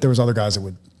me, but there was other guys that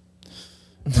would,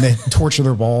 and they torture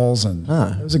their balls and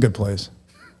it was a good place.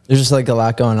 There's just like a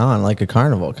lot going on, like a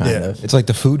carnival kind of. It's like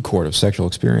the food court of sexual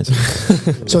experiences.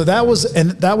 So that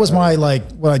was my like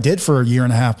what I did for a year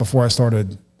and a half before I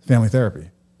started family therapy.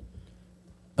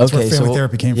 That's where family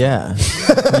therapy came from. Yeah.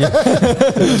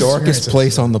 The darkest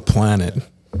place on the planet.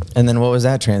 And then what was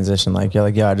that transition like? You're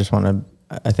like, yeah,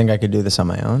 I think I could do this on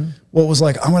my own. Well, it was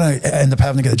like, I'm going to end up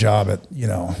having to get a job at, you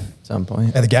know, some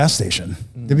point at a gas station.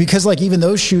 Because like even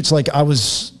those shoots, like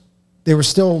they were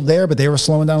still there, but they were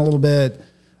slowing down a little bit.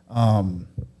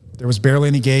 There was barely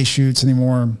any gay shoots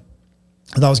anymore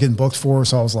that I was getting booked for.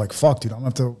 So I was like, fuck, dude, I'm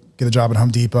going to have to get a job at Home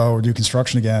Depot or do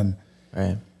construction again.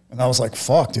 Right. And I was like,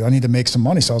 fuck, dude, I need to make some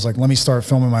money. So I was like, let me start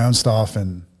filming my own stuff.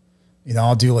 And, you know,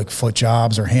 I'll do like foot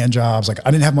jobs or hand jobs. Like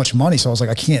I didn't have much money. So I was like,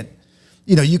 I can't,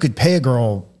 you know, you could pay a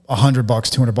girl $100,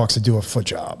 $200 to do a foot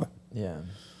job. Yeah.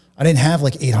 I didn't have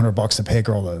like $800 to pay a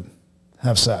girl to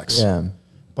have sex. Yeah.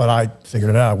 But I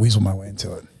figured it out. I weaseled my way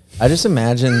into it. I just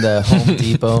imagine the Home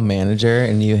Depot manager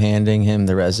and you handing him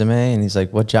the resume and he's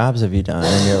like, what jobs have you done?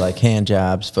 And you're like, hand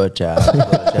jobs, foot jobs,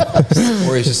 foot jobs.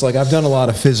 Or he's just like, I've done a lot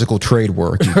of physical trade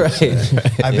work. Right.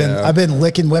 I've been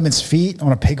licking women's feet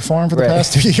on a pig farm for the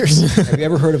past 2 years. Have you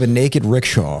ever heard of a naked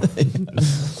rickshaw?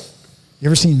 You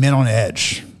ever seen Men on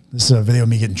Edge? This is a video of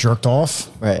me getting jerked off.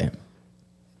 Right.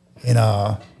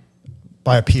 By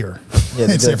a pier.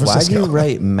 Yeah, in San Francisco. Why do you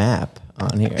write map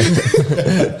on here?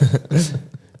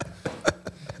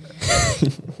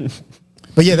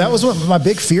 But yeah, that was my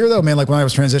big fear though, man. Like when I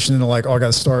was transitioning to like, oh, I got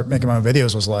to start making my own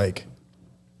videos, was like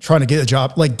trying to get a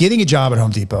job, like getting a job at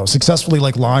Home Depot, successfully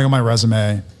like lying on my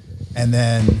resume. And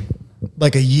then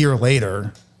like a year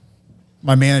later,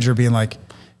 my manager being like,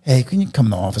 hey, can you come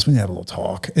in the office? We need to have a little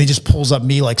talk. And he just pulls up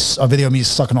me, like a video of me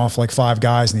sucking off like 5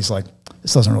 guys. And he's like,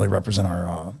 this doesn't really represent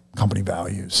our company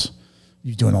values.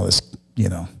 You doing all this you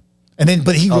know. And then,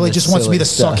 but he All really this just wants me silly to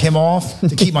suck stuff. him off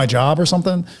to keep my job or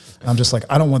something. And I'm just like,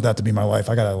 I don't want that to be my life.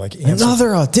 I gotta like answer.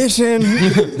 Another audition.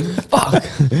 Fuck.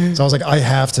 So I was like, I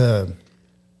have to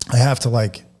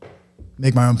like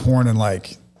make my own porn and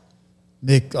like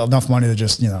make enough money to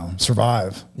just, you know,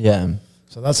 survive. Yeah.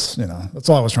 So that's, you know, that's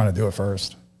all I was trying to do at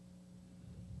first.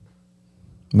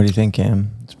 What do you think,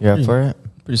 Cam? You're up for it?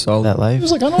 Pretty solid. That He life?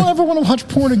 was like, I don't ever want to watch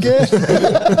porn again.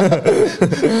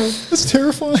 It's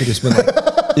terrifying. Just been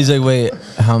like, He's like, wait,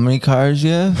 how many cars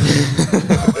you have?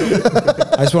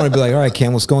 I just want to be like, all right,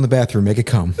 Cam, let's go in the bathroom, make it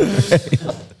come.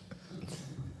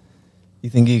 You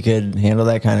think you could handle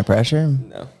that kind of pressure?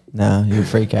 No. No, you'd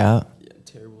freak out. Yeah,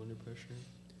 terrible under pressure.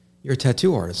 You're a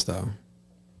tattoo artist, though.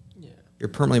 Yeah. You're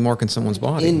permanently marking someone's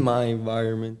body. In my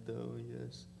environment, though,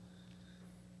 yes.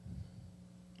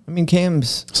 I mean,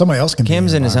 Cam's Somebody else can.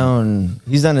 Cam's be in his own.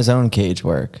 He's done his own cage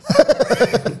work,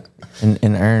 and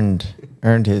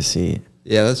earned his seat.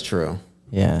 Yeah, that's true.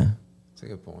 Yeah, That's a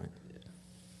good point.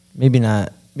 maybe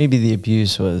not. Maybe the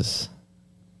abuse was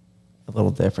a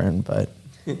little different, but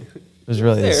it was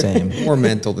really the There. same. More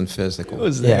mental than physical. It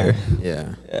was Yeah. there.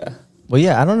 Yeah. Yeah. Well,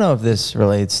 yeah, I don't know if this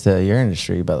relates to your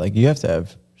industry, but like you have to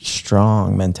have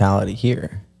strong mentality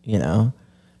here, you know,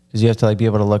 because you have to like be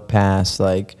able to look past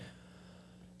like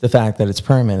the fact that it's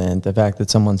permanent, the fact that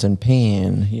someone's in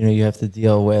pain. You know, you have to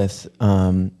deal with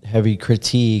heavy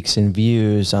critiques and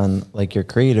views on like your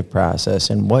creative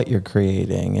process and what you're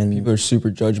creating. And People are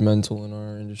super judgmental in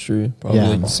our industry. Probably Yeah.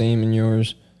 like the same in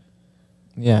yours.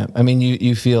 yeah, I mean,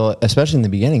 you feel, especially in the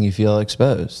beginning, you feel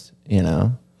exposed, you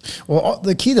know. Well,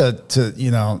 the key to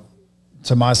you know,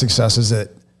 to my success is that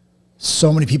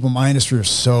so many people in my industry are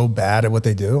so bad at what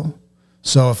they do.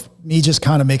 So if me just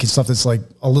kind of making stuff that's like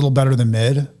a little better than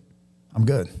mid, I'm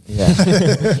good. Yeah.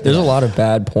 There's a lot of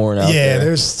bad porn out Yeah, there.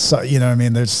 there's so, you know what I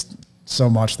mean, there's so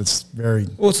much that's very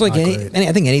Well, it's like not any, great.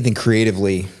 I think anything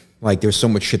creatively, like there's so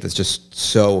much shit that's just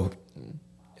so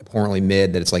abhorrently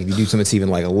mid that it's like if you do something that's even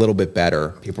like a little bit better,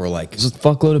 people are like, There's a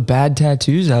fuckload of bad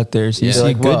tattoos out there. So you Yeah. see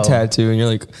Like, a good whoa. tattoo and you're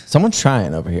like, Someone's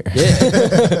trying over here.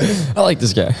 I like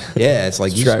this guy. yeah, it's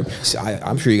like Subscribe.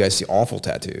 I'm sure you guys see awful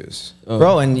tattoos.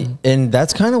 Bro, and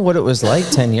that's kind of what it was like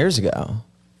 10 years ago.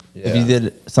 If you Yeah.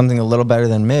 did something a little better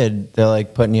than mid, they're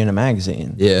like putting you in a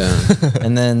magazine. Yeah.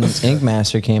 And then Ink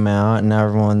Master came out, and now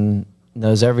everyone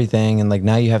knows everything. And like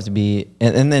now you have to be,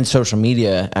 and then social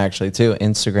media actually too,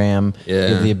 Instagram, you Yeah.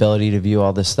 have the ability to view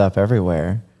all this stuff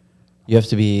everywhere. You have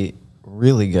to be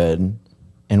really good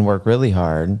and work really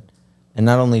hard, and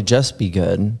not only just be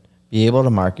good, be able to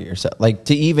market yourself, like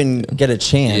to even get a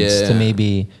chance to Yeah.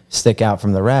 maybe stick out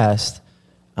from the rest.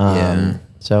 Yeah.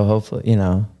 So hopefully, you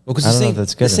know, Well, because I the don't know same, if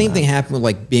that's good. the or same not. thing happened with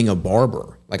like being a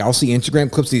barber. Like I'll see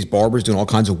Instagram clips of these barbers doing all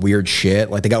kinds of weird shit.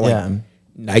 Like they got like Yeah.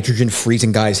 nitrogen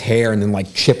freezing guys' hair and then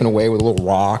like chipping away with a little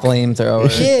rock. Flamethrower.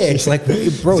 Yeah, it's like,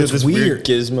 bro, it's this weird.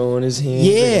 gizmo in his hand.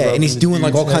 Yeah, and he's doing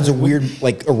like all kinds of weird,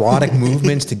 like erotic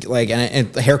movements to like,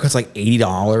 and the haircut's like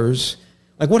 $80.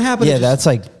 Like, what happened? Yeah, to just- that's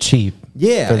like cheap.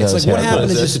 yeah. for It's those like what haircuts. happened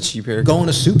to That's just a cheap haircut. going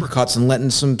to Supercuts and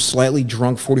letting some slightly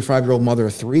drunk 45-year-old mother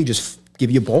of three just give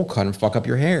you a bowl cut and fuck up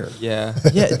your hair. Yeah.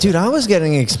 Yeah, dude, I was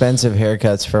getting expensive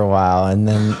haircuts for a while, and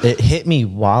then it hit me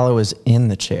while I was in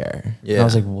the chair. And I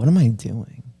was Yeah. like, what am I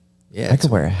doing? Yeah, I could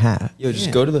wear a hat. Yo, just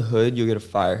Yeah. go to the hood. You'll get a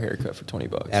fire haircut for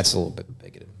 $20. That's a little bit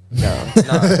bigoted. No, it's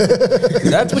not.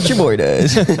 That's what your boy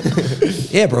does.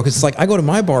 Yeah, bro. Because it's like I go to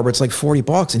my barber, it's like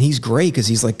 $40, and he's great because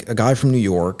he's like a guy from New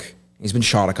York. He's been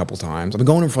shot a couple times. I've been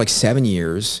going to him for like 7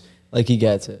 years. Like he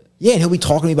gets it. Yeah, and he'll be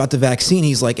talking to me about the vaccine.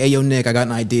 He's like, "Hey, yo, Nick, I got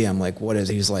an idea." I'm like, "What is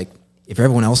it?" He's like, "If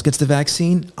everyone else gets the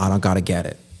vaccine, I don't gotta get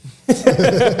it."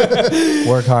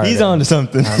 Work hard. He's on to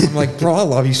something. I'm like, "Bro, I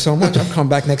love you so much. I'm coming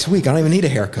back next week. I don't even need a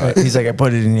haircut." He's like, I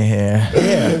put it in your hair.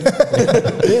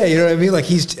 Yeah, yeah, you know what I mean? Like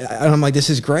and I'm like, "This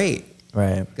is great."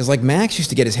 Right, Because like Max used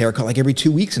to get his haircut like every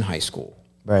 2 weeks in high school,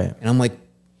 right. and I'm like,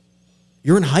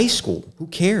 "You're in high school. Who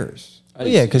cares?" I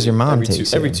yeah, used 'cause to your mom every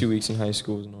takes every you. 2 weeks in high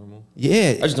school is normal.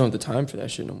 Yeah, I just don't have the time for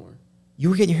that shit no more. you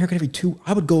were getting your haircut every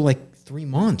I would go like 3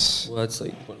 months. Well, that's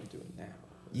like what I'm doing now.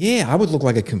 Yeah, I would look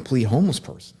like a complete homeless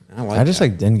person. I just that.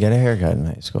 like didn't get a haircut in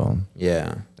high school.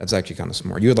 Yeah, that's actually kind of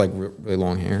smart. You had like really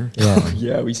long hair. Yeah,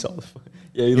 Yeah, we saw the.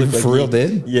 Yeah, You look like for real he-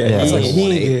 did? Yeah, Yeah, he, it's like he ain't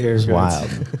 180. get it was haircuts. wild,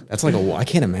 That's like I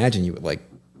can't imagine you would like,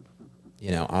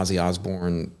 you know, Ozzy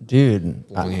Osbourne. dude.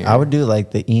 Long hair. I would do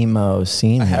like the emo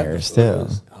scene have hairs the too.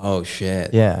 photos. Oh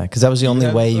shit. Yeah, because that was the only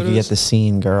have way you could photos? get the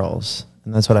scene girls,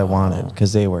 and that's what I wanted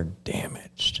because they were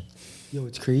damaged. Yo,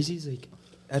 what's crazy is like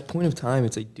at point of time,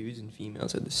 it's like dudes and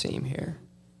females had the same hair.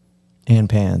 And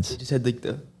They pants. just had like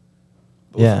the.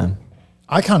 both Yeah, of them.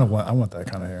 I want that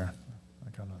kind of hair. I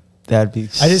kind of. that'd be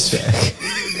I just. sick.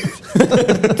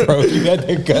 Bro, you got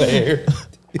that kind of hair.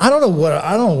 I don't know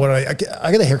what I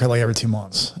get a haircut like every 2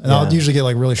 months, and I'll usually get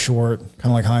like really short, kind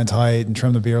of like high and tight, and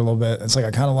trim the beard a little bit. It's like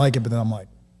I kind of like it, but then I'm like,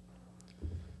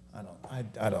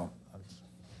 I don't.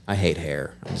 I hate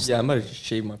hair. Yeah, I might have just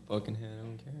shaved my fucking head. I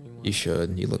don't care anymore. You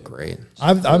should. You look great.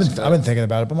 I've been thinking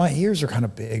about it, but my ears are kind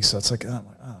of big, so it's like,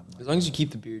 As long as you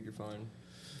keep the beard, you're fine.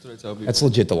 That's what I tell people. That's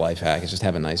legit the life hack. Is just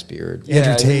have a nice beard.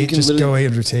 Andrew you Tate, can just go literally-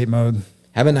 Andrew Tate mode.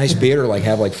 Have a nice beard, or like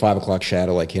have like 5 o'clock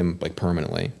shadow like him, like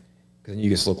permanently. Because you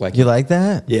just look like You like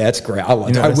that? Yeah, it's great. I love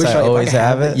You it. I notice wish I I always could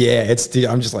have it? Yeah, it's. Dude,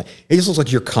 I'm just like it just looks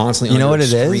like you're constantly. You know under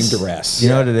what it extreme is? duress. You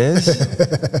know what it is?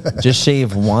 Just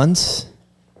shave once.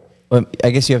 Well, I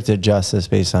guess you have to adjust this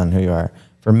based on who you are.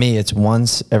 For me, it's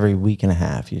once every week and a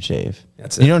half you shave.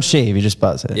 That's You it. don't shave, you just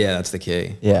buzz it. Yeah, that's the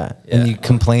key. Yeah. Yeah. And you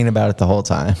complain about it the whole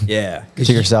time. Yeah.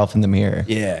 To yourself in the mirror.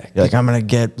 Yeah. You're like, I'm going to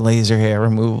get laser hair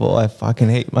removal. I fucking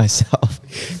hate myself.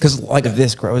 Because like If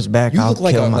this grows back, you I'll look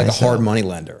like kill a myself. hard money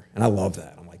lender, and I love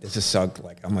that. I'm like, this is so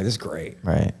like I'm like this is great.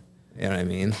 Right. You know what I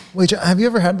mean? Wait, have you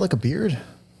ever had like a beard,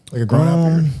 like a grown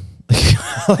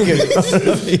up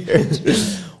beard?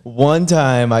 One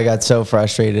time I got so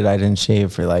frustrated I didn't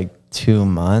shave for like 2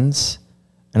 months.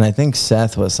 And I think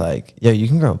Seth was like, yo, you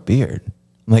can grow a beard.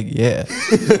 I'm like, yeah.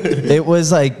 It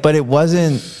was like, but it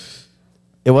wasn't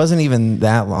even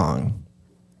that long.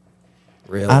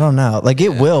 Really? I don't know. Like it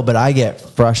will, but I get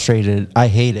frustrated. I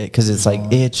hate it because it's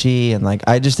like itchy and like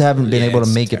I just haven't been Yeah, able to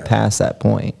it's make terrible. it past that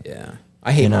point. Yeah.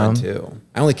 I hate You mine know? too.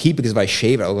 I only keep it because if I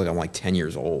shave it, I look like I'm like 10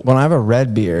 years old. Well, I have a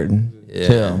red beard Yeah.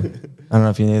 too. I don't know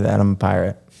if you knew that. I'm a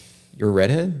pirate. You're a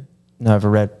redhead? No, I have a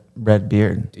red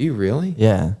beard. Do you really?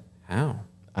 Yeah. How?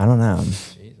 I don't know.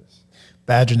 Jesus.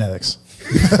 Bad genetics.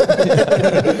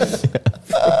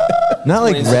 Not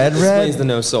like red. Explains the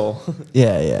no soul.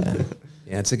 Yeah, yeah.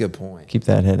 Yeah, that's a good point. Keep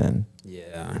that hidden.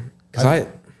 Yeah. Because I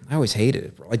always hated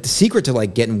it, bro. Like the secret to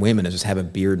like getting women is just have a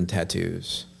beard and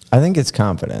tattoos. I think it's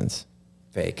confidence.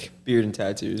 Fake. Beard and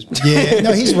tattoos. Yeah,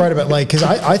 no, he's right about like because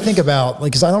I think about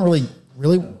like because I don't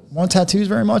really want tattoos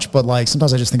very much, but like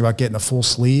sometimes I just think about getting a full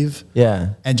sleeve. Yeah.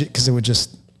 And because it would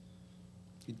just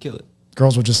You'd kill it.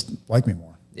 girls would just like me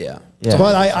more. Yeah. Yeah.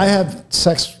 But I have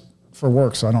sex for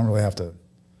work, so I don't really have to,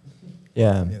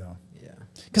 Yeah. you know. Yeah.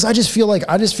 Because I just feel like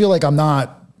I'm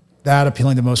not that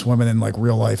appealing to most women in like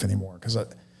real life anymore. Because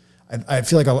I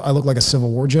feel like I look like a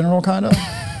Civil War general kind of,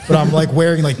 but I'm like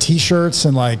wearing like t-shirts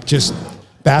and like just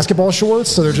basketball shorts.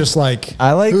 So they're just like,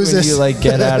 I like who's when this? you like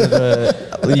get out of the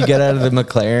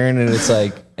McLaren and it's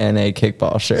like NA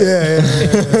kickball shirt.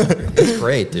 It's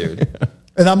great, dude.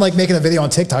 And I'm like making a video on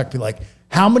TikTok, be like,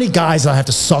 how many guys do I have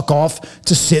to suck off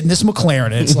to sit in this McLaren?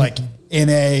 And it's like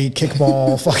NA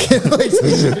kickball fucking. Like,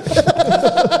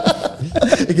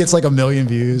 it gets like 1 million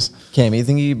views. Cam, you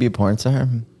think you could be a porn star?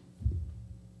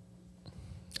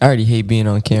 I already hate being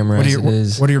on camera What are as your it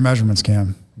is. What are your measurements,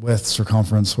 Cam? Width,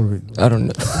 circumference? What are we? I don't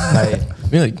know.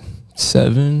 Maybe like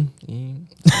 7, 8.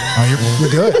 Oh, you're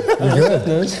good. You're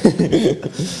good. You're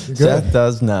good. Seth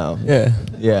does know. Yeah.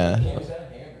 Yeah.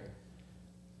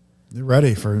 You're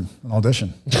ready for an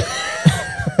audition.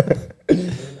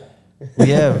 We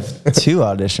have 2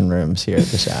 audition rooms here at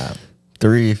the shop.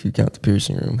 3 if you count the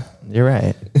piercing room. You're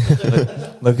right.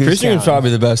 Look who's Piercing room's counting. probably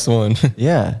the best one.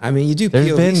 Yeah. I mean, you do There's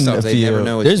POV been stuff. a They never few.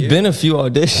 know it's There's you. been a few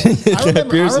auditions. in I that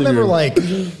piercing remember room. like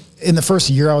in the first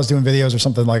year I was doing videos or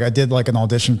something, like I did like an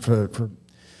audition for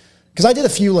because I did a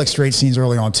few like straight scenes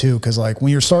early on too. Because like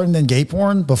when you're starting in gay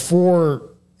porn, before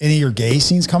any of your gay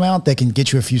scenes come out, they can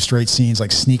get you a few straight scenes like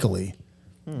sneakily.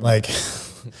 Like,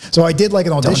 so I did like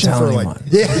an audition tell for anyone. like,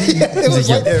 yeah, it was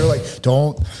like, they were like,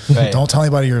 don't tell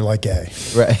anybody you're like gay.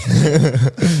 Right.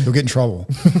 You'll get in trouble.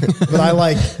 But I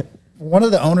like one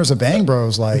of the owners of Bang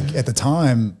Bros, like at the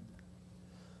time,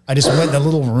 I just went in a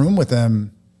little room with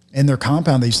them in their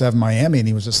compound they used to have in Miami. And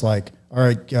he was just like, all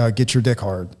right, get your dick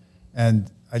hard.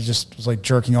 And I just was like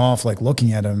jerking off, like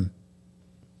looking at him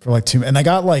for like 2 minutes. And I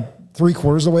got like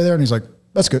 3/4 of the way there. And he's like,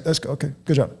 that's good. That's good. Okay.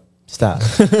 Good job. Stop.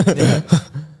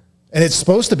 And it's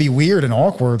supposed to be weird and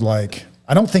awkward. Like,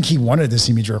 I don't think he wanted to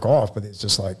see me jerk off, but it's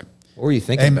just like, What were you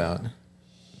thinking And- about?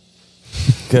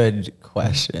 Good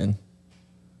question.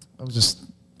 I was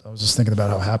just thinking about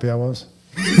how happy I was.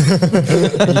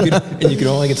 And you could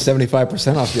only get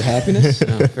 75% off your happiness?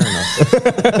 No, fair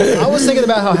enough. I was thinking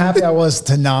about how happy I was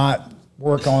to not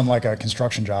work on like a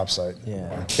construction job site.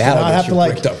 Yeah. That'll I get have you to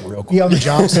like ripped up real quick. be on the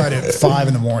job site at 5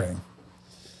 in the morning.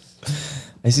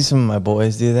 I see some of my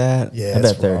boys do that. Yeah, I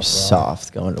it's bet they're rough, bro.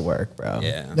 soft going to work, bro.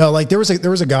 Yeah. No, like there was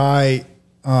a guy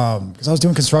because I was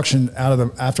doing construction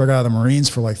after I got out of the Marines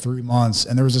for like 3 months,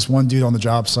 and there was this one dude on the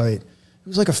job site who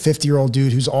was like a 50-year-old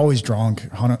dude who's always drunk,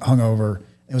 hungover,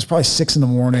 It was probably 6 in the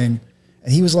morning.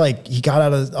 And he was like, he got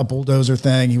out of a bulldozer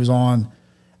thing he was on.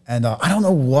 And I don't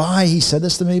know why he said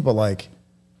this to me, but like,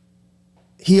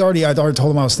 I'd already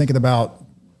told him I was thinking about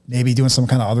maybe doing some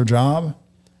kind of other job.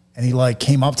 And he like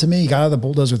came up to me, he got out of the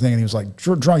bulldozer thing, and he was like,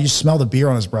 John, you smell the beer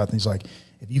on his breath. And he's like,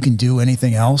 if you can do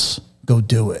anything else, go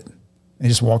do it. And he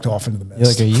just walked off into the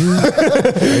mist. You're like,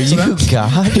 are you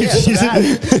God? Yeah,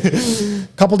 a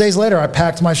couple days later, I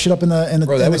packed my shit up in the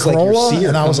Bro, that was Corolla, like your seer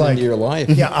and I was coming like, into your life.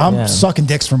 yeah, I'm sucking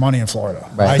dicks for money in Florida.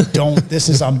 Right.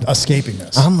 I'm escaping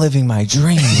this. I'm living my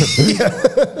dream.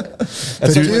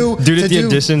 to do the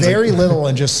auditions, very little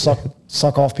and just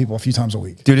suck off people a few times a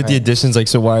week. Dude, at the auditions, like,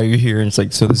 so why are you here? And it's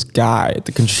like, so this guy at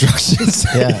the construction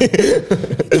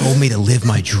site Told me to live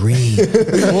my dream.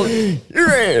 Well,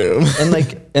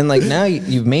 and like now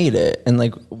you've made it. And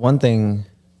like one thing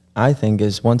I think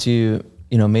is once you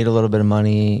made a little bit of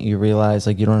money, you realize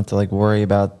like you don't have to like worry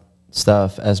about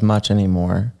stuff as much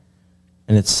anymore,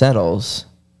 and it settles.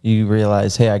 You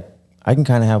realize, hey, I can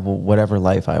kind of have whatever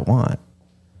life I want.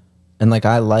 And like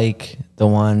I like the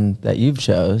one that you've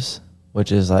chose,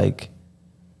 which is like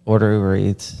order Uber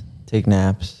Eats, take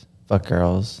naps, fuck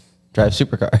girls, drive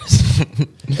supercars.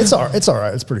 It's all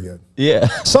right. It's pretty good. Yeah.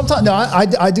 Sometimes no,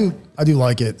 I do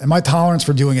like it, and my tolerance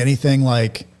for doing anything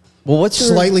like what's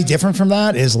slightly different from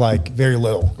that is like very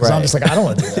little. Because I'm just like, I don't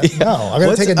want to do that. No, I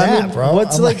gotta take a nap, bro.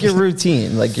 What's like your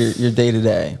routine, like your day to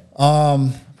day?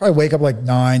 Probably wake up like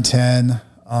 9, 10.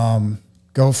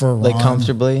 Go for a run. Like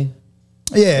comfortably.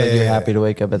 Yeah, Like you're happy to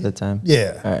wake up at the time.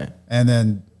 Yeah. All right. And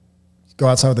then go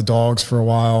outside with the dogs for a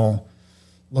while.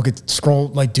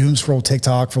 Doom scroll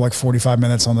TikTok for like 45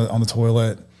 minutes on the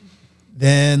toilet.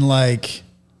 Then like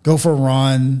go for a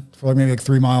run for like maybe like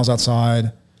 3 miles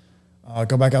outside.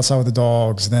 Go back outside with the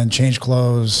dogs. Then change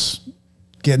clothes.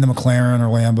 Get in the McLaren or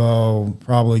Lambo.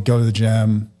 Probably go to the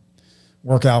gym.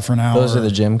 Work out for an hour. Those are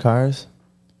the gym cars?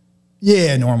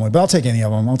 Yeah, normally. But I'll take any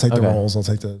of them. I'll take the Rolls. I'll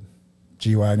take the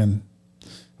G-Wagon.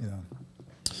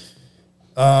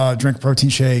 Drink a protein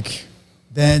shake.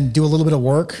 Then do a little bit of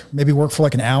work. Maybe work for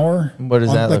like an hour. What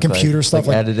does that like look computer like? stuff,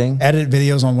 like editing? Edit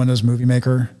videos on Windows Movie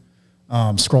Maker.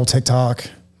 Scroll TikTok.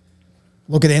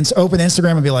 Look at open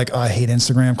Instagram and be like, oh, I hate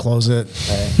Instagram. Close it.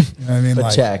 Right. You know what I mean? But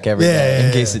like, check every day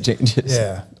in case it changes.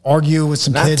 Yeah. Argue with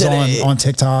some Not kids today. on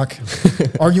TikTok.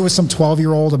 Argue with some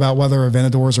 12-year-old about whether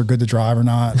Aventadors are good to drive or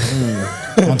not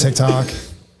on TikTok.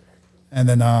 And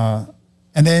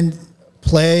then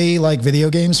play like video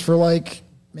games for like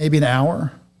maybe an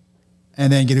hour,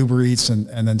 and then get Uber Eats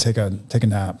and then take a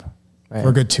nap for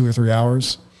a good 2 or 3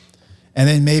 hours. And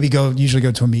then maybe usually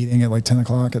go to a meeting at like 10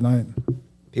 o'clock at night.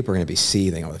 People are going to be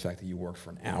seething over the fact that you work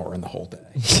for an hour in the whole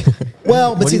day.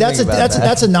 Well, but see, that's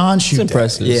a non-shoot day.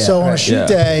 impressive. Yeah, So on a right. shoot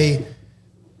day,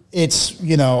 it's,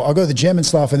 I'll go to the gym and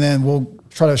stuff, and then we'll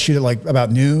try to shoot at like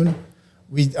about noon.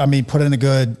 Put in a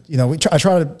good, I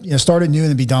try to, start at noon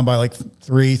and be done by like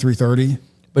 3:30.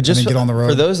 But just get on the road.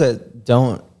 For those that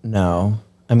don't know,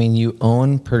 you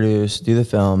own, produce, do the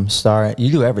film, star, you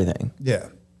do everything Yeah.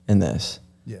 in this.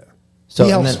 Yeah. So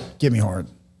He and helps then- get me hard.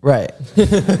 Right.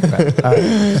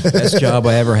 Best job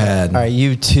I ever had. All right,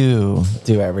 you too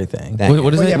do everything. Thank you.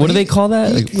 What do they call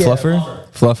that? Like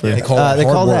fluffer? They call They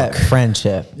hard call work. that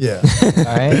friendship. Yeah. All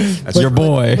right. That's your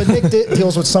boy. But Nick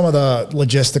deals with some of the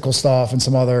logistical stuff and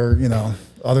some other,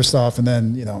 other stuff. And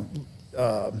then,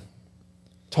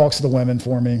 talks to the women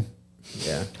for me.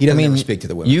 Yeah. He doesn't ever speak to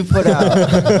the women. You put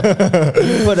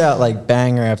out like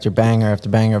banger after banger after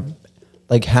banger.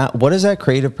 Like what does that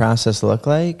creative process look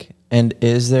like? And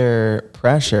is there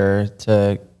pressure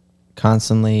to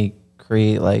constantly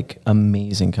create like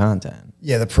amazing content?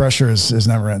 Yeah, the pressure is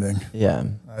never ending. Yeah.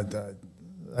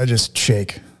 I just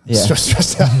shake. Yeah.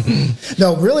 Stressed out.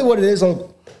 No, really what it is,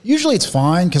 usually it's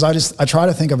fine because I try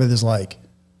to think of it as like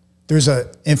there's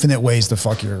infinite ways to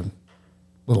fuck your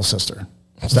little sister.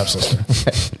 Stepsister.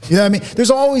 You know what I mean?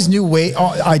 There's always new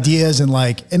ideas, and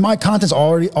my content's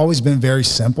always been very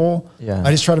simple. Yeah. I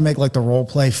just try to make like the role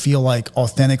play feel like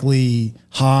authentically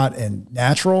hot and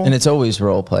natural. And it's always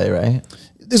role play, right?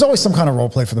 There's always some kind of role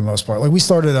play for the most part. Like we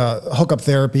started a hookup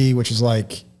therapy, which is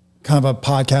like kind of a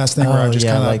podcast thing where I just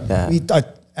kind of like that. I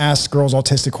ask girls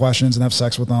autistic questions and have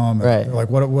sex with them. And Right. they're like,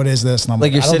 what is this? And I'm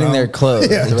Like you're I don't sitting know. there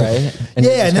clothed, Yeah. right? And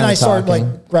you're Yeah, just and then kinda I start talking.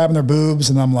 like grabbing their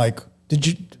boobs, and I'm like,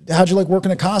 how'd you like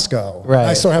working at Costco? Right. And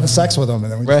I start having sex with them,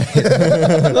 and then we Right.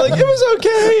 They're like, it was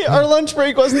okay. Our lunch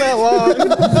break wasn't that long.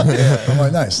 I'm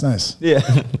like, nice. Yeah.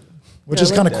 Which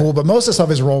is kind of cool. But most of the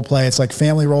stuff is role play. It's like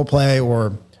family role play,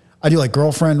 or I do like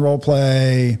girlfriend role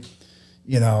play,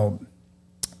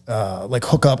 like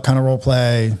hookup kind of role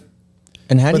play.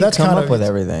 And how do But you that's come kind up of- with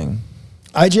everything?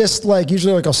 I just like,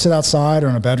 usually like I'll sit outside or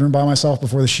in a bedroom by myself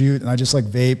before the shoot, and I just like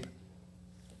vape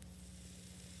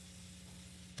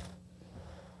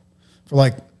for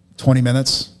like 20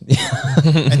 minutes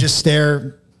and just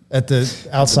stare at the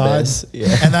outside.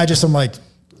 Yeah. And I'm like,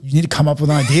 you need to come up with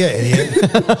an idea,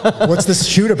 idiot. What's this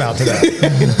shoot about today?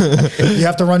 You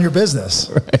have to run your business.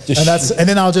 Right. And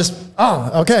then I'll just,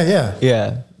 oh, okay, yeah.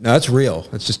 Yeah. No, that's real.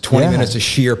 It's just 20 minutes of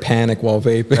sheer panic while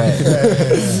vaping.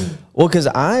 Right. Well, because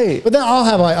but then I'll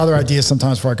have like other ideas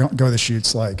sometimes before I go to the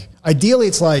shoots. Like, ideally,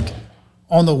 it's like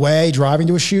on the way driving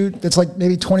to a shoot, it's like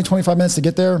maybe 20, 25 minutes to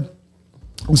get there.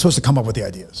 I'm supposed to come up with the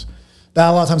ideas. That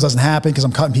a lot of times doesn't happen because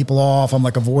I'm cutting people off. I'm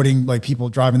like avoiding like people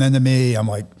driving into me. I'm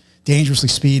like dangerously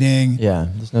speeding. Yeah,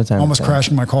 there's no time. Almost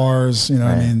crashing my cars. You know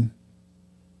what I mean?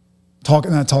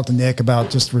 I talk to Nick about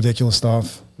just ridiculous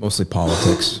stuff. Mostly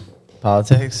politics.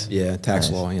 Politics? Yeah, tax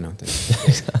law, you know,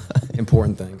 things.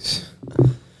 Important things.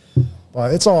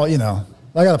 But it's all, you know,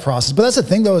 I got a process. But that's the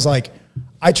thing though, is like,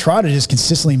 I try to just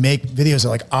consistently make videos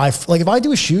that like if I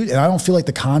do a shoot and I don't feel like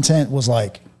the content was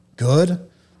like good,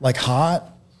 like hot,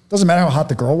 doesn't matter how hot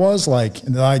the girl was, like,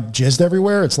 and that I jizzed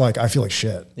everywhere, it's like, I feel like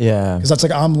shit. Yeah. Because that's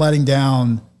like, I'm letting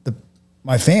down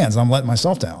my fans, and I'm letting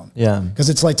myself down. Yeah. Because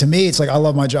it's like, to me, it's like, I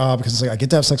love my job because it's like, I get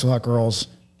to have sex with hot girls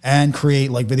and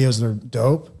create like videos that are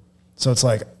dope. So it's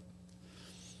like,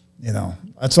 you know,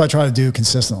 that's what I try to do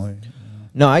consistently.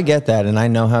 No, I get that. And I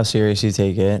know how serious you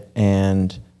take it.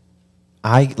 And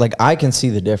I can see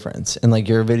the difference in like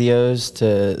your videos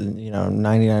to, you know,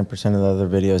 99% of the other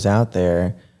videos out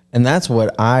there. And that's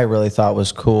what I really thought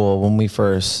was cool when we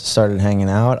first started hanging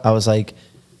out. I was like,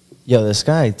 yo, this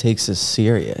guy takes this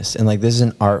serious, and like, this is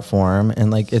an art form,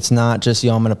 and like, it's not just,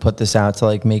 yo, I'm going to put this out to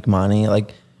like make money.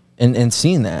 Like, and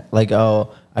seeing that, like,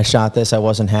 oh, I shot this, I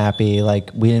wasn't happy.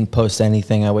 Like, we didn't post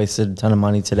anything. I wasted a ton of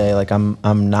money today. Like, I'm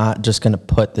not just going to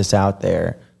put this out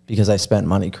there because I spent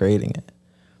money creating it.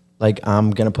 Like,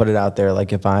 I'm going to put it out there.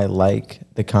 Like, if I like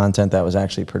the content that was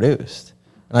actually produced.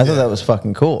 And I thought that was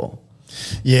fucking cool.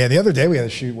 Yeah. The other day we had a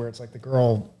shoot where it's like the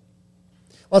girl,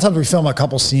 a lot of times we film a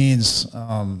couple scenes.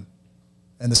 And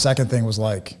the second thing was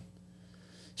like,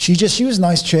 she was a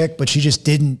nice chick, but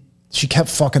she kept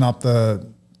fucking up the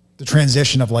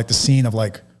transition of like the scene of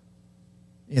like,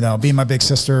 you know, being my big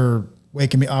sister,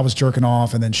 waking me, I was jerking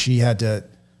off, and then she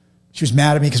was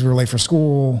mad at me because we were late for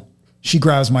school. She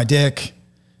grabs my dick,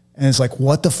 and it's like,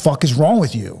 what the fuck is wrong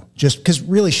with you? Just because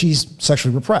really she's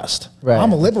sexually repressed. Right.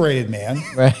 I'm a liberated man.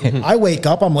 Right. I wake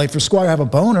up, I'm late for school, I have a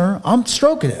boner, I'm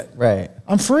stroking it. Right.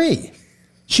 I'm free.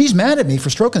 She's mad at me for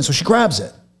stroking it, so she grabs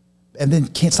it and then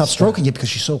can't stop stroking it because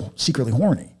she's so secretly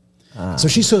horny. So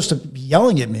she's supposed to be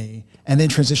yelling at me and then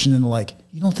transition into like,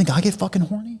 you don't think I get fucking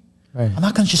horny? Right. I'm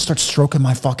not going to just start stroking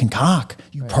my fucking cock,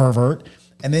 you pervert.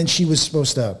 And then she was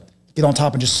supposed to get on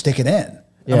top and just stick it in.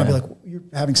 Yeah. And I'd be like, you're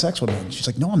having sex with me. And she's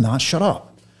like, no, I'm not, shut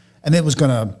up. And it was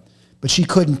but she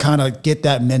couldn't kind of get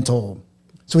that mental.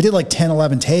 So we did like 10,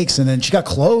 11 takes, and then she got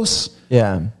close.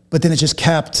 Yeah. But then it just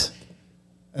kept,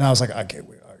 and I was like, okay,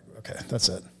 that's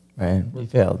it. Right. You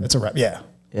failed. It's a wrap. Yeah.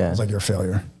 Yeah. I was like, you're a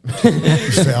failure.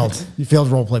 You failed. You failed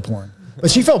role play porn. But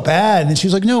she felt bad, and she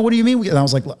was like, no, what do you mean? And I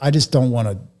was like, I just don't want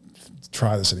to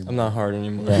try this anymore. I'm not hard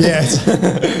anymore. Yeah.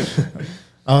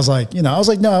 I was like, no,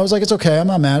 it's okay. I'm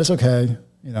not mad. It's okay.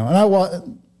 You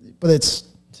know, but it's.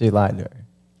 So you lied to her.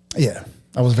 Yeah.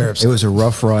 I was very upset. It was a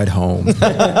rough ride home.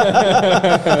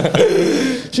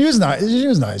 She was nice. She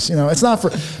was nice. You know, it's not for,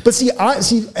 but see,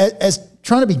 as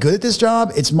trying to be good at this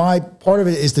job, it's part of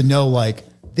it is to know like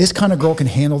this kind of girl can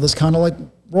handle this kind of like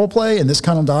role play and this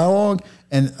kind of dialogue,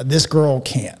 and this girl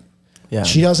can't. Yeah.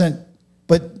 She doesn't,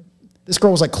 but this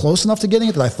girl was like close enough to getting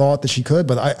it that I thought that she could,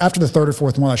 but after the third or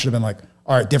fourth one, I should have been like,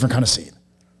 all right, different kind of scene.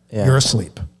 Yeah. You're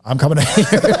asleep. I'm coming in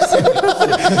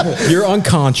here. You're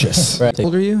unconscious. Right. How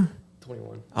old are you?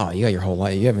 21. Oh, you got your whole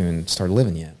life. You haven't even started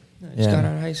living yet. No, I just got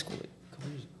out of high school like a couple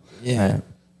years ago. Yeah. Right.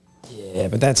 Yeah,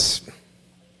 but that's...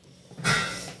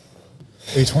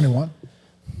 Are you 21?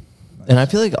 And I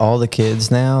feel like all the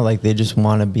kids now, like they just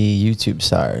want to be YouTube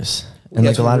stars. And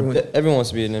like a lot of everyone wants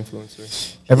to be an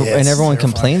influencer. And everyone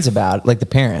complains about it, like the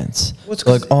parents.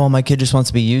 Like, oh, my kid just wants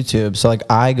to be YouTube. So like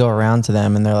I go around to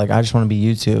them and they're like, I just want to be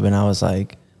YouTube. And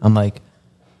I'm like,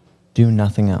 do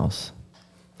nothing else.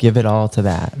 Give it all to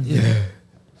that. Yeah.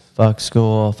 Fuck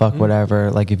school, fuck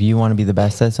whatever. Like if you want to be the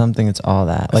best at something, it's all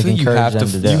that. Like encourage them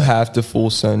to do it. You have to full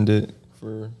send it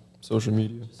for social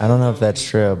media. I don't know if that's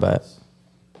true, but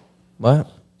what?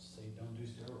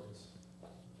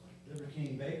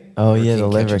 Oh yeah, the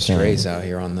Liver King. Strays out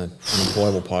here on the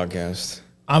Unemployable podcast.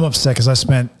 I'm upset because I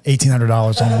spent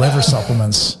 $1,800 on liver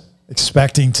supplements,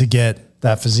 expecting to get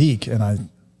that physique, and I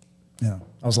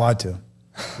was lied to.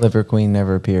 Liver Queen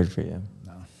never appeared for you.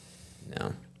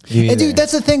 No. And dude,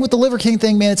 that's the thing with the Liver King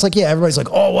thing, man. It's like, yeah, everybody's like,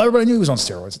 oh, well, everybody knew he was on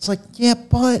steroids. It's like, yeah,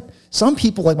 but some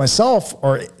people like myself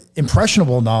are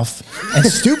impressionable enough and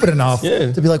stupid enough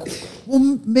to be like, well,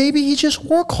 maybe he just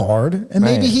work hard and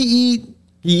maybe he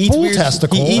eats bull weird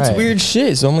testicle. He eats Right. weird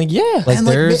shit. So I'm like, yeah. Like, And,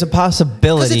 there's a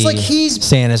possibility it's like he's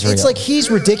Santa's real. It's like he's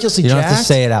ridiculously You don't jacked, have to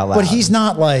say it out loud. but he's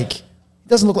not like, he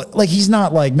doesn't look like he's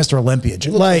not like Mr. Olympia. He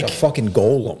looks like a fucking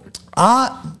golem.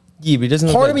 Yeah, but he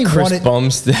doesn't Part look of like me Chris wanted-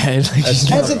 Bumstead. Like, he's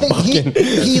That's not the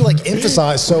thing. He like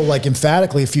emphasized so like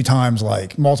emphatically a few times,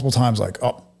 like multiple times, like,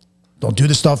 oh, don't do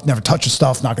this stuff, never touch the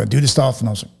stuff, not gonna do this stuff. And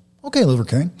I was like, okay, Liver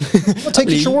King, I'll take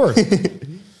you at your word.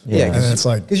 Yeah, And it's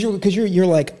like, because you're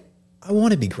like, I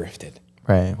want to be grifted.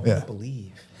 right. yeah.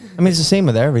 Believe. I mean, it's the same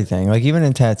with everything. Like, even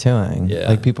in tattooing, Yeah.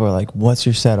 like, people are like, what's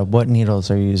your setup? What needles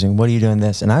are you using? What are you doing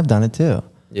this? And I've done it too.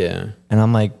 Yeah. And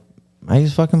I'm like, I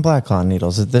use fucking black claw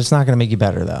needles. That's not going to make you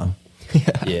better, though.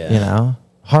 Yeah. You know,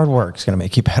 hard work's going to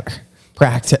make you better.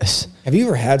 Practice. Have you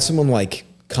ever had someone like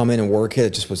come in and work it?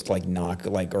 It just was like not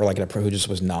like, or like a pro who just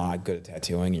was not good at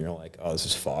tattooing. And you're like, oh, this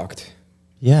is fucked.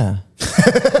 Yeah.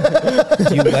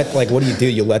 Do you let like, what do?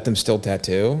 You let them still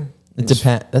tattoo? It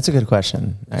depends. That's a good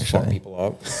question, Just fuck actually. people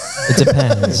up. It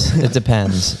depends. It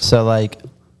depends. So, like,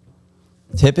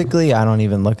 typically, I don't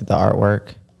even look at the artwork.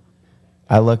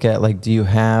 I look at, like, do you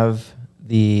have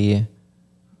the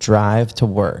drive to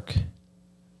work?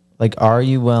 Like, are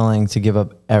you willing to give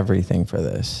up everything for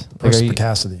this? Like,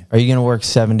 Perspicacity. are you going to work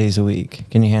 7 days a week?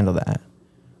 Can you handle that?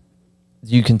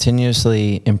 Do you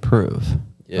continuously improve?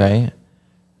 Yeah. Right?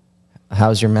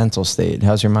 How's your mental state?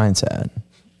 How's your mindset?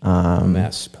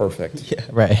 Mess. Perfect. Yeah.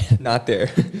 Right. Not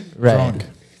there. Right. Drunk.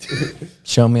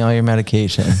 Show me all your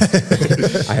medication.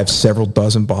 I have several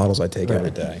dozen bottles I take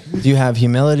every day. Do you have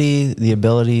humility, the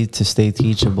ability to stay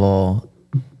teachable,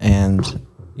 and,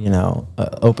 you know,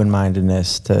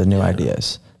 open-mindedness to new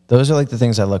ideas? Those are like the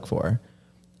things I look for,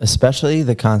 especially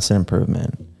the constant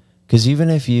improvement. Because even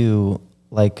if you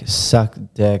like suck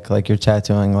dick, like you're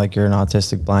tattooing, like you're an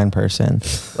autistic blind person,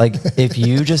 like if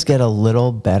you just get a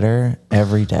little better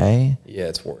every day, Yeah,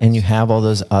 it's worth. and you have all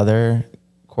those other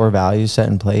core values set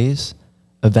in place,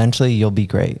 eventually you'll be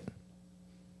great.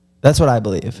 That's what I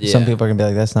believe. Some Yeah. people are gonna be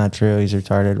like, that's not true, he's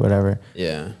retarded, whatever.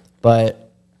 Yeah.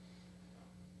 But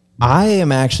I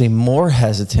am actually more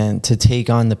hesitant to take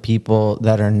on the people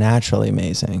that are naturally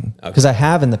amazing, because I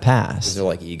have in the past. They're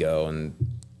like ego and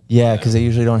Yeah, because they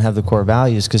usually don't have the core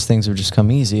values because things have just come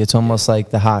easy. It's almost like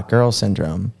the hot girl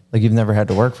syndrome. Like, you've never had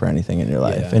to work for anything in your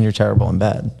life, Yeah. and you're terrible in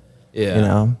bed. Yeah. You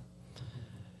know?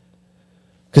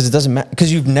 Because it doesn't matter.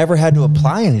 Because you've never had to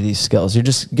apply any of these skills. You're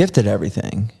just gifted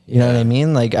everything. You know what I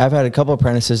mean? Like, I've had a couple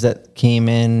apprentices that came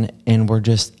in and were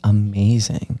just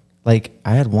amazing. Like,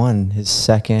 I had one, his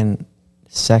second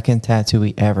tattoo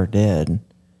he ever did.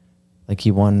 Like,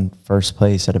 he won first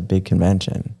place at a big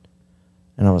convention.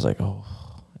 And I was like, oh,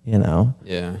 you know?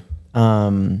 yeah.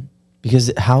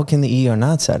 Because how can the ego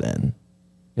not set in?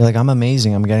 You're like, I'm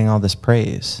amazing. I'm getting all this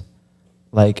praise.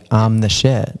 Like, I'm the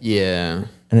shit. Yeah.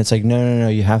 And it's like, no.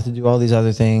 You have to do all these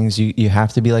other things. You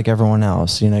have to be like everyone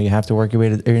else. You know, you have to work your way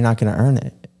to, or you're not going to earn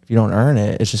it. If you don't earn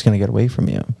it, it's just going to get away from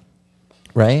you.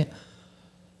 Right?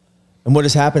 And what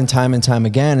has happened time and time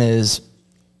again is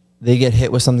they get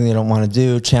hit with something they don't want to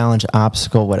do, challenge,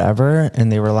 obstacle, whatever,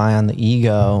 and they rely on the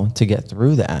ego to get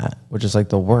through that, which is like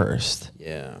the worst.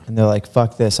 Yeah. And they're like,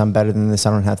 fuck this, I'm better than this,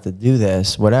 I don't have to do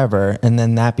this, whatever. And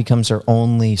then that becomes their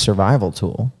only survival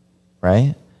tool,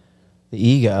 right? The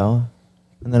ego.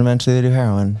 And then eventually they do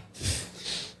heroin.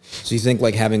 So you think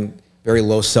like having very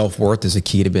low self-worth is a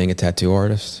key to being a tattoo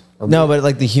artist? Or No, but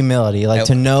like the humility, like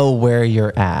to know where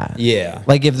you're at. Yeah.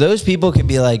 Like, if those people could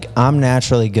be like, I'm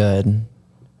naturally good,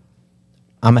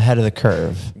 I'm ahead of the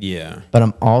curve, Yeah. but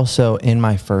I'm also in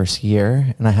my first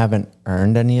year and I haven't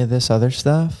earned any of this other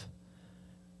stuff,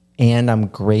 and I'm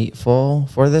grateful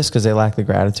for this because they lack the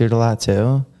gratitude a lot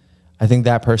too, I think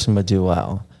that person would do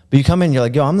well. But you come in, you're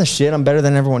like, yo, I'm the shit, I'm better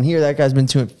than everyone here, that guy's been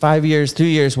doing 5 years, 2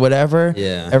 years, whatever.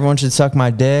 Yeah. Everyone should suck my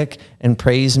dick and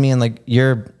praise me, and like,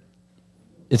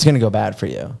 it's gonna go bad for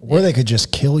you. Or they could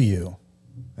just kill you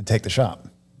and take the shop.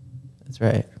 That's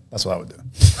right. That's what I would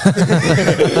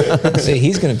do. See,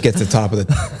 he's going to get to the top of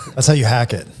the That's how you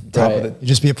hack it. top Right. of the. You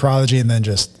just be a prodigy and then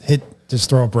just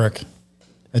throw a brick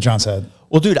at John's head.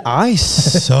 Well, dude, I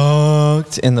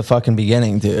sucked in the fucking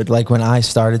beginning, dude. Like, when I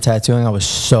started tattooing, I was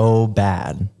so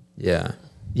bad. Yeah.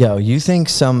 Yo, you think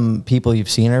some people you've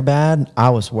seen are bad? I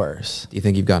was worse. Do you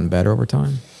think you've gotten better over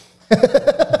time?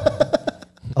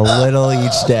 A little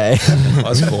each day.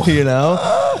 That's cool. You know?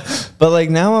 But like,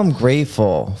 now I'm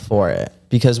grateful for it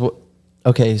because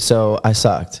okay, so I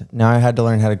sucked. Now I had to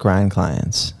learn how to grind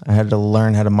clients. I had to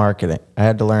learn how to market it. I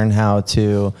had to learn how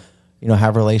to, you know,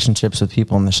 have relationships with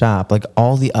people in the shop. Like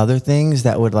all the other things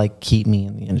that would like keep me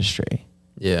in the industry.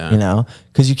 Yeah. You know,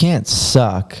 because you can't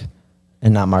suck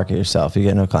and not market yourself. You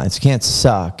get no clients. You can't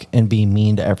suck and be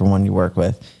mean to everyone you work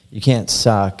with. You can't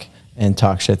suck and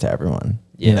talk shit to everyone.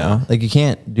 Yeah. You know, like you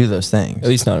can't do those things. At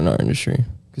least not in our industry.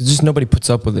 Because just nobody puts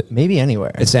up with it. Maybe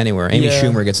anywhere. It's anywhere. Amy Yeah.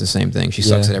 Schumer gets the same thing. She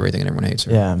sucks at everything and everyone hates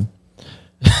her. Yeah.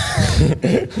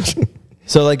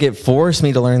 So like it forced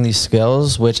me to learn these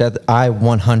skills, which I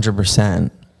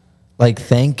 100%, like,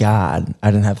 thank God I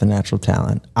didn't have the natural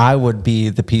talent. I would be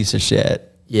the piece of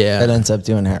shit that ends up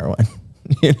doing heroin.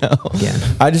 You know,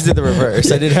 I just did the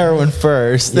reverse. I did heroin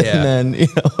first, and then, you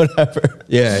know, whatever.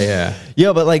 Yeah.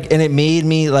 But like, and it made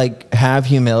me like have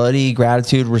humility,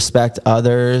 gratitude, respect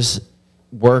others,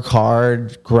 work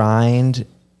hard, grind,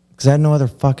 because I had no other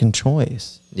fucking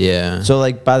choice. Yeah. So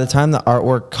like by the time the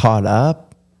artwork caught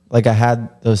up, like I had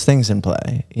those things in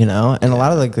play, you know, and a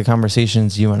lot of like the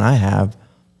conversations you and I have,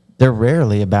 they're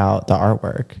rarely about the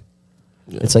artwork.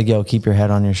 It's like, yo, keep your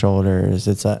head on your shoulders.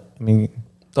 It's I mean,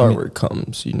 The artwork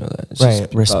comes, you know that. It's right. just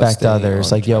about Respect staying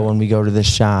others. on Like, yo, track. when we go to this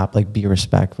shop, like be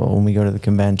respectful. When we go to the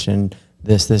convention,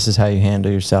 this is how you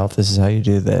handle yourself. This is how you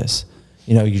do this.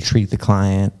 You know, you treat the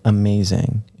client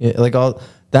amazing. Like all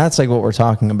that's like what we're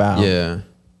talking about. Yeah.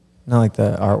 Not like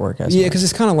the artwork aspect. Yeah, because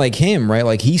it's kind of like him, right?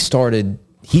 Like he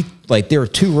like there are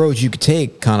two roads you could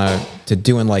take kind of to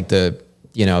doing like the,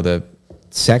 you know, the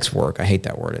sex work. I hate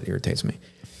that word. It irritates me.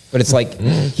 But it's like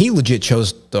he legit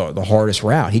chose the hardest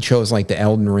route. He chose like the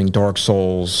Elden Ring, Dark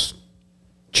Souls,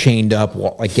 chained up,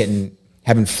 like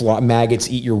having maggots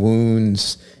eat your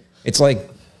wounds. It's like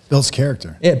Builds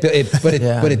character. yeah, but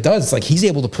it does. It's like he's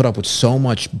able to put up with so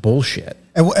much bullshit.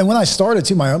 And when I started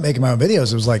too, making my own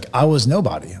videos, it was like I was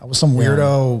nobody. I was some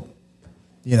weirdo,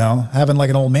 you know, having like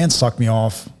an old man suck me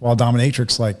off while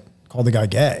dominatrix like called the guy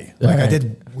gay. Like I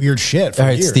did weird shit for all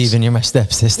right, years. Steven, you're my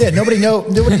stepsister. Yeah, nobody knew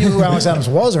who Alex Adams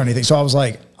was or anything. So I was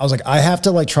like, I have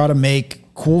to like try to make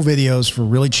cool videos for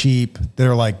really cheap that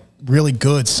are like really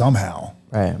good somehow.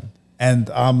 Right. And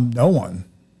I'm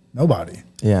nobody.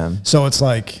 Yeah. So it's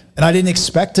like, and I didn't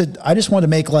expect it. I just wanted to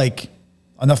make like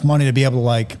enough money to be able to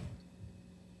like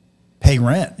pay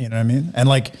rent, you know what I mean? And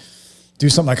like do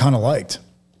something I kind of liked,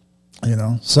 you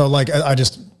know? So like, I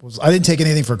didn't take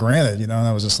anything for granted, you know? And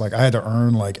I was just like, I had to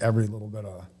earn like every little bit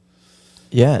of.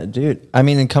 Yeah, dude. I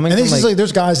mean, and coming from Like,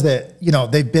 there's guys that, you know,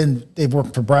 they've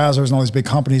worked for Brazzers and all these big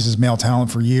companies as male talent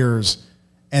for years.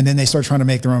 And then they start trying to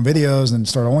make their own videos and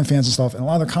start OnlyFans and stuff. And a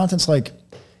lot of their content's like,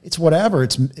 it's whatever.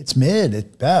 It's mid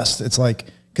at best. It's like,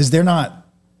 cause they're not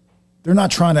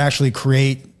trying to actually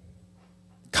create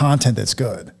content that's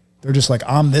good. They're just like,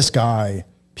 I'm this guy.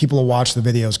 People will watch the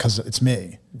videos cause it's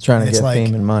me. trying to get like,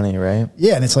 fame and money, right?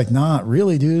 Yeah. And it's like, not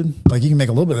really, dude. Like you can make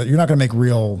a little bit of it. You're not going to make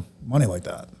real money like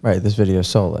that. Right. This video is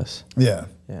soulless. Yeah.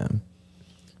 Yeah.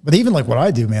 But even like what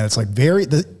I do, man, it's like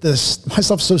my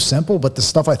stuff's so simple, but the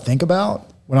stuff I think about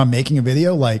when I'm making a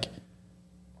video, like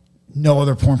no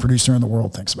other porn producer in the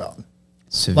world thinks about.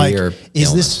 Severe. Like,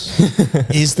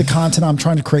 is the content I'm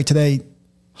trying to create today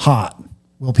hot?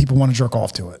 Will people want to jerk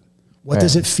off to it? What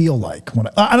does it feel like? When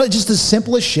I don't, just the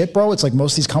simplest shit, bro. It's like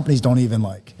most of these companies don't even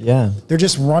like, they're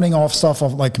just running off stuff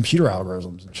off like computer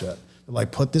algorithms and shit. They're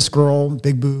like, put this girl,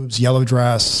 big boobs, yellow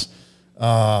dress,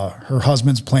 her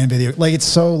husband's playing video. Like, it's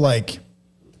so like.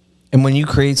 And when you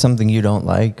create something you don't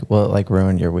like, will it like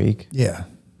ruin your week? Yeah.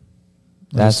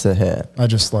 That's the hit. I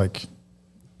just like.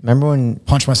 Remember when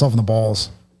punch myself in the balls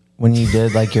when you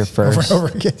did like your first over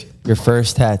again. Your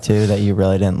first tattoo that you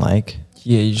really didn't like?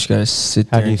 Yeah, you just gotta sit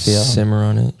there and simmer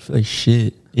on it. You feel like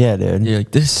shit. Yeah, dude. You're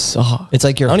like, this sucks. It's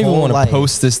like your I don't even want to life,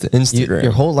 post this to Instagram.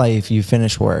 Your whole life, you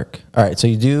finish work. All right, so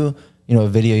you do, you know, a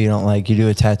video you don't like. You do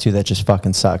a tattoo that just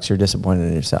fucking sucks. You're disappointed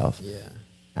in yourself. Yeah.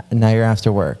 And now you're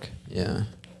after work. Yeah.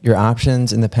 Your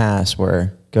options in the past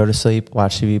were go to sleep,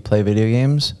 watch TV, play video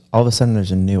games. All of a sudden,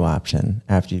 there's a new option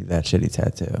after you do that shitty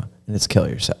tattoo, and it's kill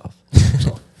yourself.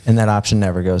 And that option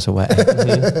never goes away.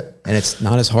 And it's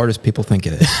not as hard as people think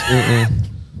it is.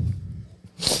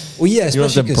 Well, yeah, you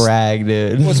don't have to brag,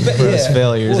 dude. Well, for his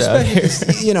failures out here.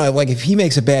 You know, like if he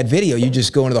makes a bad video, you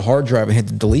just go into the hard drive and hit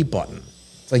the delete button.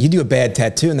 It's like you do a bad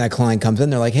tattoo and that client comes in,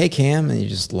 they're like, "Hey, Cam," and you're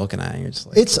just looking at it. You're just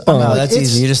like, that's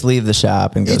easy. You just leave the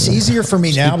shop and go. It's easier for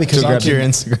me now because I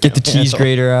can get the cheese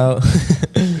grater out.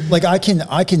 Like I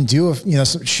can do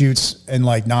some shoots and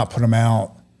like not put them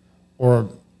out, or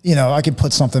I can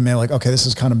put something in like, okay, this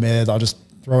is kind of mid. I'll just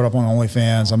throw it up on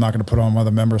OnlyFans. I'm not going to put it on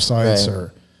other member sites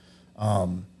or.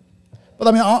 But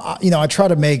I mean, I try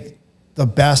to make the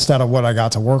best out of what I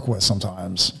got to work with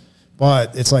sometimes.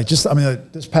 But it's like just, I mean,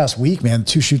 this past week, man,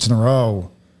 2 shoots in a row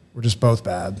were just both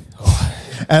bad.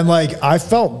 And like, I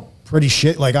felt pretty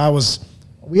shit. Like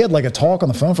we had like a talk on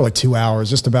the phone for like 2 hours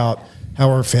just about how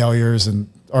our failures and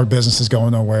our business is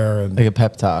going nowhere. And Like a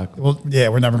pep talk. well, yeah,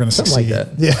 we're never going to succeed.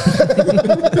 Something like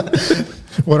Yeah.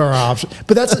 What are our options?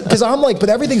 But that's because I'm like, but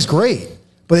everything's great.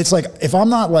 But it's like, if I'm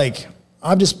not like,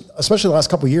 I'm just, especially the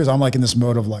last couple of years, I'm like in this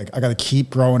mode of like, I got to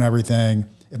keep growing everything.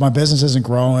 If my business isn't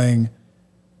growing,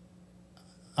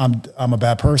 I'm a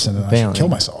bad person and I should kill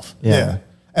myself. Yeah.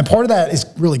 And part of that is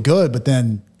really good, but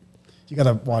then you got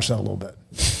to watch that a little bit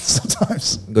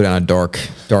sometimes. Go down a dark,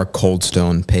 cold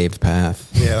stone paved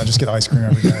path. Yeah, I just get ice cream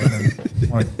every day and then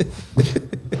want to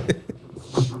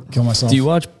kill myself. Do you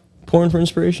watch porn for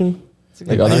inspiration?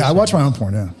 Like Yeah, I watch my own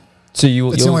porn, yeah. So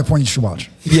It's the only porn you should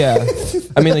watch. Yeah.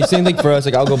 I mean, like same thing for us.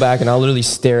 Like I'll go back and I'll literally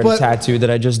stare at a tattoo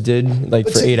that I just did like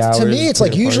for 8 hours. To me, it's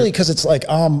like usually because it's like,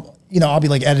 you know, I'll be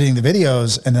like editing the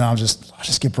videos and then I'll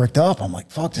just get bricked up. I'm like,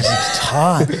 fuck, this is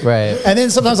time. Right. And then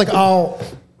sometimes like I'll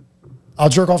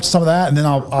jerk off to some of that and then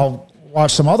I'll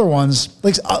watch some other ones.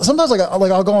 Like sometimes like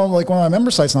I'll go on like one of my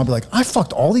member sites and I'll be like, I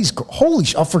fucked all these, holy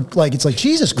shit. Like, it's like,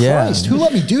 Jesus Christ, who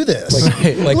let me do this?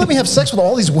 Who let me have sex with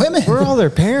all these women? Where are all their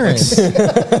parents?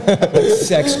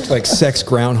 sex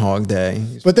Groundhog Day.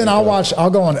 But then I'll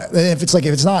go on, and if it's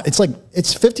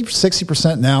 50,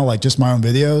 60% now, like just my own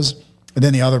videos. And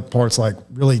then the other part's like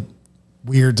really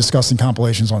weird, disgusting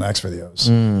compilations on X videos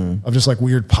of just like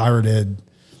weird pirated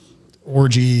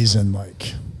orgies and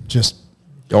like just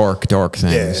dark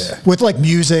things. Yeah, with like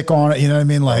music on it, you know what I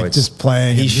mean? Like just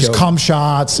playing, just cum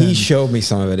shots. He showed me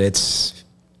some of it. It's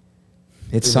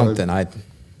something. I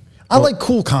like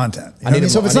cool content. You know what I mean?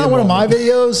 So if it's not one of my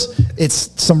videos,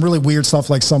 it's some really weird stuff,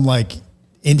 like some like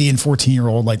Indian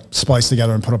 14-year-old like spliced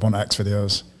together and put up on X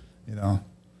videos. You know,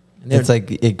 It's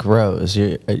like it grows.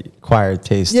 Your acquired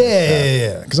taste.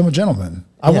 Yeah. Because I'm a gentleman.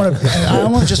 I want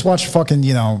to just watch fucking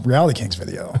Reality Kings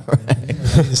video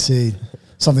to see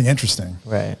something interesting.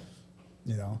 Right.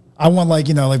 You know, I want like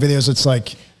videos. It's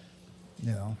like,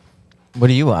 What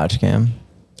do you watch, Cam?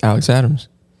 Alex Adams.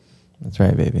 That's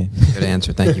right, baby. Good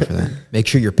answer. Thank you for that. Make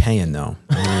sure you're paying though.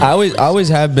 I always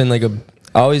have been like I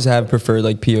always have preferred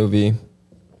like POV.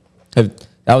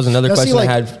 That was another question I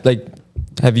had. Like,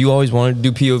 have you always wanted to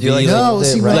do POV? You like no,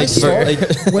 see, when I started,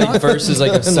 versus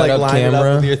like a setup line it up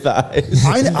camera. with your thighs.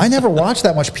 I never watched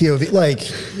that much POV.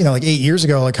 Like, like 8 years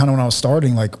ago, like kind of when I was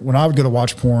starting, like when I would go to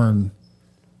watch porn.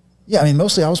 Yeah, I mean,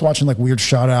 mostly I was watching like weird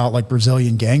shot out, like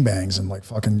Brazilian gangbangs and like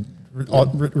fucking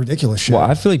ridiculous shit. Well,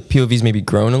 I feel like POV's maybe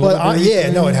grown a little bit.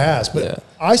 Yeah, no, it has. But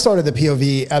I started the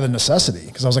POV out of necessity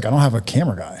because I was like, I don't have a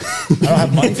camera guy. I don't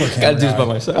have money for a camera. Gotta do this by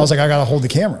myself. I was like, I gotta hold the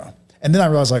camera. And then I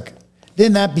realized like,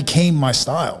 then that became my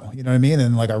style. You know what I mean?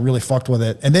 And like, I really fucked with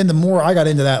it. And then the more I got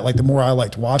into that, like the more I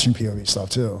liked watching POV stuff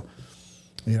too.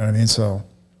 You know what I mean? So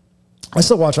I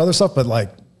still watch other stuff, but like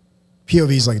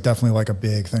POV is like definitely like a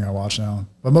big thing I watch now.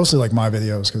 But mostly like my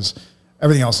videos because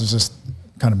everything else is just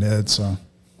kind of mid. So.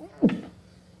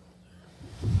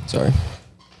 Sorry.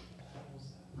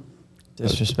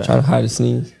 Disrespect. Trying to hide a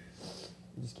sneeze.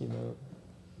 It just came out.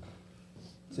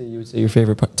 So you would say your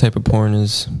favorite type of porn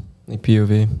is like POV.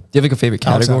 Do you have like a favorite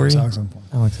category? Alex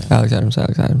Adams. Do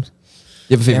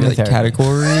you have a favorite like,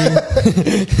 category?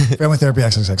 Family Therapy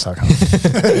XXX.com.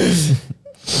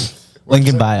 Link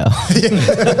in bio.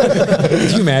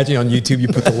 Could you imagine on YouTube you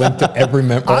put the link to every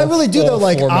member? I really do though.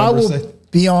 Like I will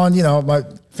be on, my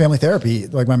Family Therapy,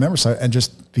 like my member site, and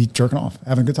just be jerking off,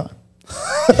 having a good time.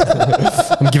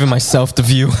 I'm giving myself the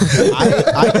view.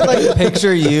 I could like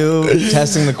picture you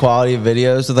testing the quality of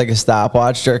videos with like a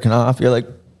stopwatch jerking off. You're like,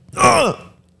 ugh,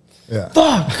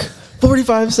 fuck,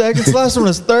 45 seconds. The last one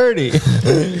was 30.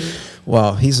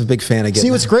 Well, he's a big fan of getting.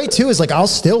 See, what's great too is like I'll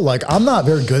still like I'm not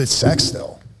very good at sex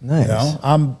still. Nice.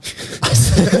 I'm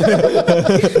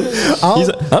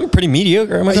pretty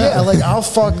mediocre. Am I yeah, like I'll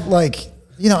fuck like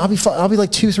I'll be like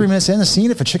 2-3 minutes in the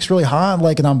scene if a chick's really hot,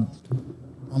 like, and I'm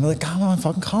like, come on,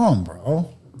 fucking calm,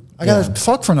 bro. I gotta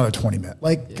fuck for another 20 minutes,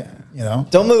 like,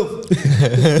 Don't move.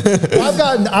 I've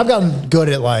gotten good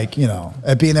at like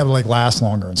at being able to like last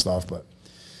longer and stuff, but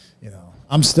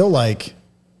I'm still like,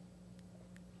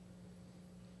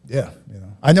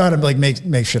 I know how to like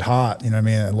make shit hot, you know what I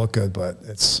mean, and look good, but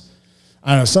it's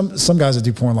I don't know some guys that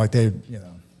do porn like they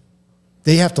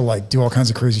have to like do all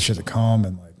kinds of crazy shit to come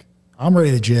and like. I'm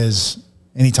ready to jizz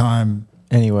anytime,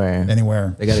 anywhere.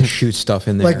 They got to shoot stuff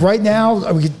in there. Like right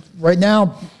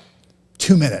now,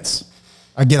 2 minutes.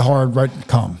 I get hard, right?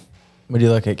 Come. Would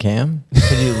you look at Cam?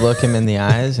 Could you look him in the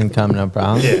eyes and come no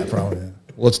problem? Yeah, probably. Yeah.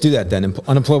 Well, let's do that then.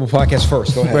 Unemployable podcast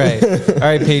first. Go ahead. Right. All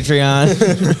right,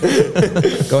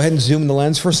 Patreon. Go ahead and zoom in the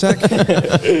lens for a sec. Cam,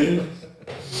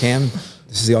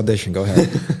 this is the audition. Go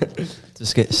ahead.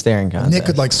 Just get staring contest. Nick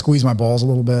could like squeeze my balls a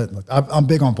little bit. Like, I'm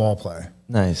big on ball play.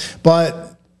 Nice.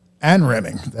 And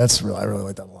rimming. That's really, I really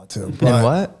like that a lot too. But And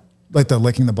what? Like the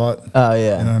licking the butt. Oh,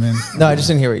 yeah. You know what I mean? No, I just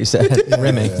didn't hear what you said.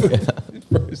 Rimming.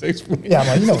 Yeah, I'm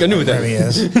like, you know what rimming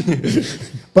is.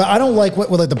 But I don't like with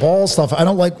like the ball stuff. I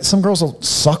don't like, some girls will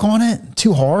suck on it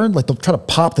too hard. Like they'll try to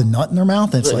pop the nut in their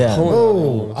mouth. And it's like, Yeah.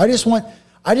 whoa. I just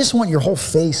want your whole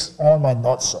face on my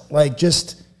nuts. Like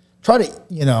just try to,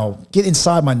 you know, get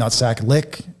inside my nutsack,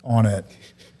 lick on it.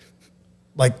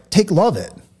 Like love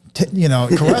it. You know,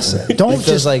 caress it. Don't Like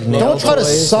those, like, nail don't try to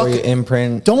toys suck. where you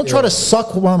imprint. Don't try to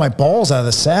suck one of my balls out of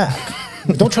the sack.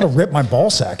 Don't try to rip my ball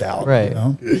sack out. Right. You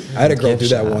know? I had a girl do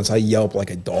that shot. once. I yelped like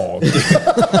a dog.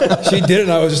 She did it,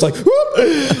 and I was just like, whoop.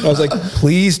 I was like,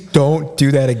 please don't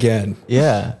do that again.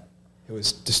 Yeah. It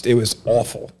was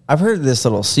awful. I've heard this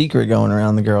little secret going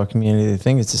around the girl community. They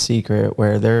think it's a secret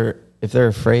where if they're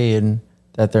afraid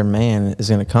that their man is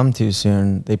going to come too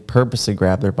soon, they purposely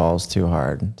grab their balls too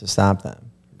hard to stop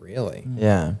them. Really?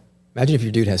 Yeah. Imagine if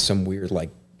your dude has some weird, like,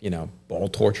 you know, ball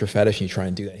torture fetish and you try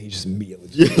and do that. He just immediately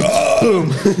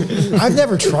I've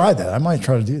never tried that. I might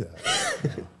try to do that.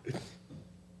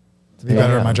 To be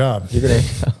better at my job.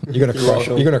 You're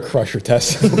gonna crush your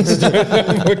testicles.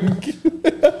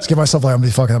 Just give myself like, I'm gonna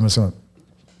be fucking, I'm just gonna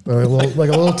like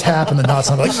a little tap in the nuts.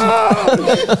 I'm like,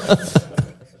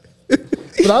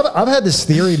 But I've had this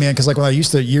theory, man, because like when I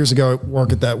used to years ago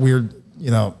work at that weird,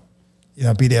 you know,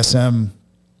 BDSM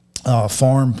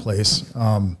farm place,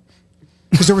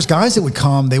 because there was guys that would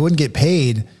come, they wouldn't get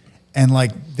paid, and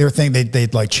like their thing,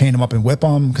 they'd like chain them up and whip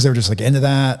them because they were just like into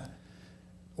that,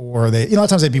 or they, you know, a lot of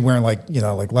times they'd be wearing like, you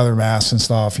know, like leather masks and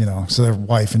stuff, you know, so their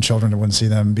wife and children wouldn't see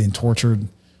them being tortured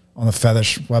on the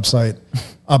fetish website.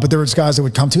 But there was guys that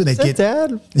would come too, and they'd get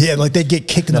dad? Yeah, like they'd get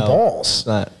kicked in the balls.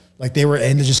 Not. Like they were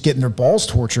into just getting their balls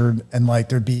tortured, and like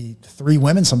there'd be 3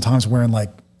 women sometimes wearing like,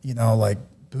 you know, like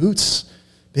boots,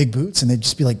 big boots, and they'd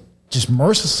just be like just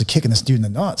mercilessly kicking this dude in the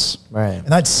nuts. Right.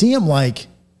 And I'd see him like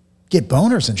get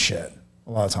boners and shit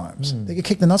a lot of times. They get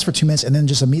kicked in the nuts for 2 minutes and then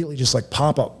just immediately just like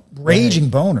pop up raging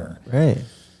boner. Right.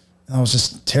 And I was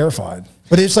just terrified.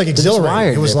 But it's like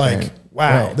exhilarating. It was different. like,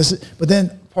 wow, Right. this is, but then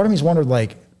part of me's wondered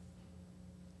like,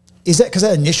 is that because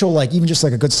that initial, like even just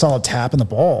like a good solid tap in the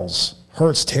balls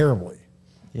hurts terribly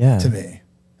Yeah. to me.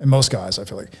 And most guys, I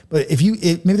feel like. But if you,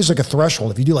 maybe there's like a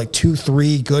threshold. If you do like 2,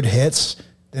 3 good hits,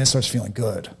 then it starts feeling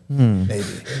good. Maybe.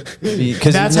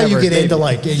 Because That's how you get into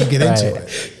like, you get into Right.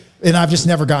 it. And I've just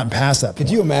never gotten past that point. Could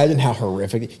you imagine how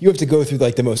horrific? You have to go through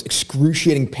like the most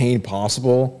excruciating pain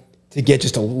possible to get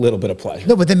just a little bit of pleasure.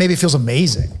 No, but then maybe it feels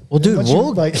amazing. Well, dude, Once you,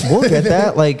 we'll get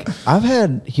that. Like, I've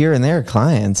had here and there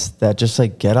clients that just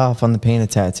like get off on the pain of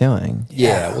tattooing.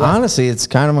 Yeah, well, honestly, it's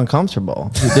kind of uncomfortable.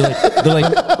 They're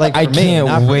like for I me, can't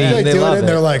not for wait. them. like, They do love it and it.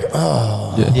 they're like,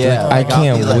 oh. Yeah, I like, I'll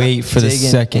can't be, like, wait for the digging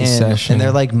second session. and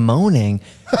they're like moaning,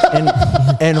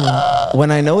 and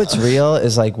when I know it's real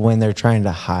is like when they're trying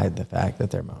to hide the fact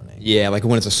that they're moaning. yeah, like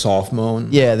when it's a soft moan.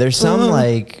 Yeah, there's some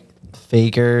like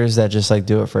fakers that just like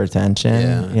do it for attention.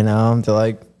 Yeah. You know, they're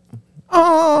like,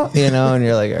 oh, you know, and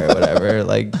you're like, all right, whatever.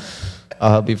 Like,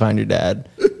 I'll help you find your dad.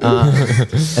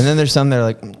 And then there's some that are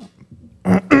like,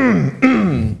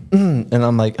 and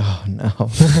I'm like, oh no,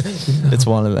 it's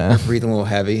one of them. Breathing a little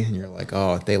heavy, and you're like,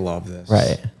 oh, they love this.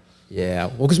 Right. Yeah.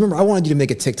 Well, because remember, I wanted you to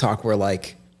make a TikTok where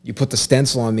like you put the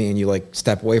stencil on me and you like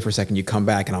step away for a second, you come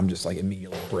back, and I'm just like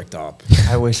immediately bricked up.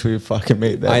 I wish we fucking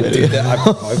made that. I video. did that. I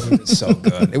would have been so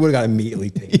good. It would have got immediately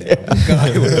taken down.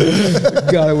 God, it would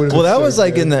have. Well, that was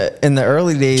like in the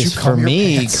early days for cum your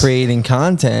me pants? creating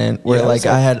content where Yeah, that like was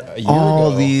I like had a year all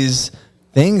ago. these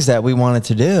things that we wanted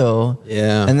to do.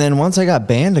 Yeah. And then once I got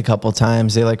banned a couple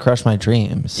times, they like crushed my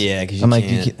dreams. Yeah, 'cause you I'm like,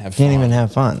 can't you have can't fun. even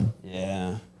have fun.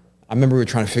 Yeah. I remember we were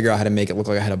trying to figure out how to make it look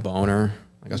like I had a boner.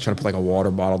 Like I was trying to put like a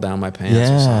water bottle down my pants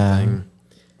or Yeah. something.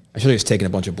 I should have just taken a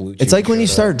bunch of blue chew It's like and when you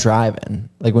showed start up. driving,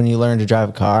 like when you learn to drive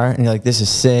a car and you're like, this is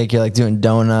sick. You're like doing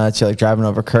donuts. You're like driving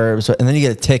over curbs. And then you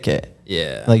get a ticket.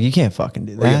 Yeah. Like you can't fucking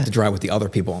do Or you have that. to drive with the other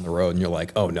people on the road and you're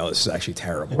like, oh no, this is actually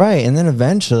terrible. Right. And then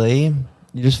eventually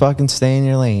you just fucking stay in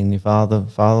your lane. You follow the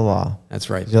law. That's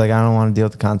right. You're like, I don't want to deal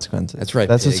with the consequences. That's right.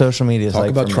 That's what pig. social media is Talk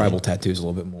like. about for me. tribal tattoos a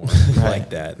little bit more. I like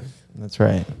that. That's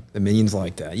right. The minions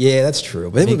like that. Yeah, that's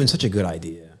true. But it would have been such a good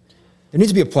idea. There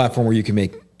needs to be a platform where you can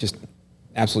make just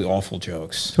absolutely awful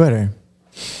jokes. Twitter.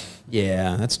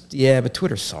 Yeah, but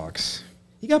Twitter sucks.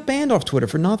 You got banned off Twitter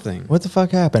for nothing. What the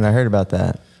fuck happened? I heard about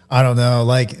that. I don't know.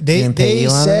 Like didn't pay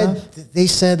Elon enough? they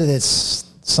said that it's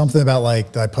something about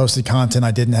like that I posted content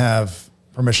I didn't have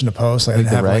permission to post. I didn't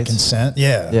have like consent.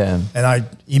 Yeah. Yeah. And I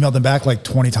emailed them back like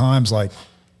 20 times. Like,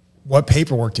 what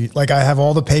paperwork do you, like, I have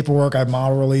all the paperwork. I have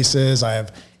model releases. I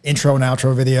have intro and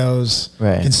outro videos,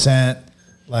 consent,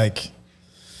 like,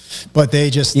 but they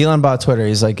just. Elon bought Twitter.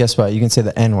 He's like, guess what? You can say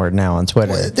the N word now on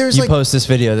Twitter. Well, there's you like, post this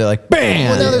video, they're like,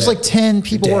 bam. Well, now there's like 10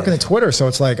 people working at Twitter. So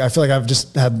it's like, I feel like I've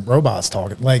just had robots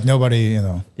talking, like nobody, you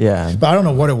know. Yeah. But I don't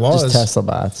know what it was. Just Tesla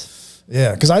bots.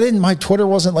 Yeah, because my Twitter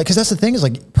wasn't like, because that's the thing is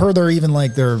like, per their even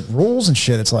like their rules and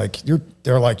shit, it's like,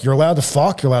 they're like, you're allowed to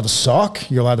fuck, you're allowed to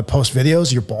suck, you're allowed to post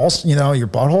videos, your balls, you know, your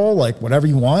butthole, like whatever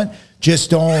you want. Just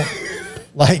don't,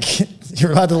 like,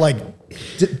 you're allowed to like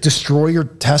destroy your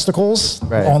testicles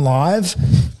on live.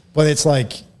 But it's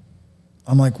like,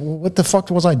 I'm like, well, what the fuck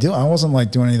was I doing? I wasn't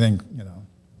like doing anything, you know.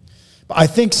 But I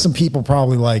think some people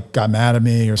probably like got mad at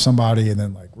me or somebody and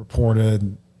then like reported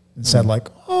and said like,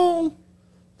 oh,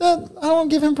 I don't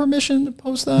give him permission to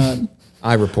post that.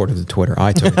 I reported to Twitter.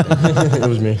 I took it. It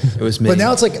was me. It was me. But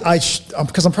now it's like,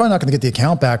 because I'm probably not going to get the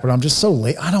account back, but I'm just so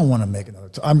late. I don't want to make another,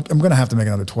 I'm going to have to make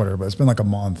another Twitter, but it's been like a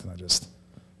month and I'm just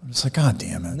like, God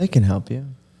damn it. They can help you.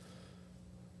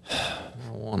 I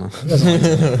don't want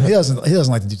to. He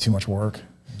doesn't like to do too much work.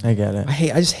 I get it.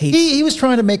 I just hate. He was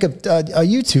trying to make a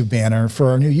YouTube banner for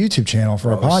our new YouTube channel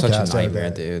for our podcast. Such a nightmare,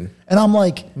 dude. And I'm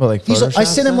like, well, like I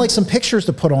sent him like some pictures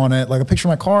to put on it, like a picture of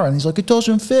my car, and he's like, it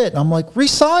doesn't fit. And I'm like,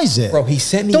 resize it, bro. He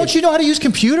sent me. Don't you know how to use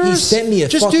computers? He sent me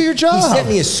just do your job. He sent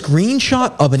me a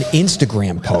screenshot of an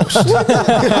Instagram post.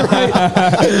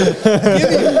 Give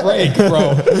me a break,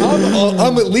 bro.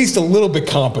 I'm at least a little bit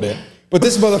competent, but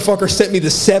this motherfucker sent me the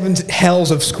 7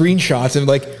 hells of screenshots and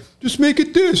like. Just make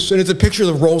it this. And it's a picture of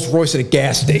the Rolls Royce at a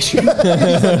gas station.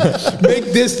 Make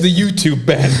this the YouTube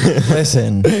banner.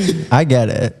 Listen, I get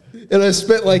it. And I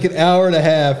spent like an hour and a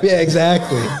half. Yeah,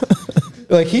 exactly.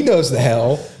 Like, he knows the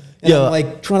hell. And I'm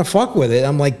like trying to fuck with it.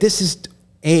 I'm like, this is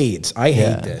AIDS. I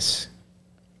hate this.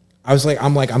 I'm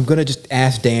going to just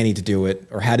ask Danny to do it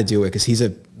or how to do it because he's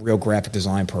a real graphic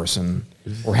design person.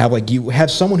 Or have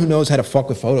someone who knows how to fuck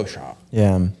with Photoshop.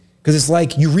 Yeah. Because it's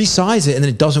like you resize it and then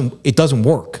it doesn't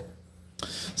work.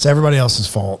 It's everybody else's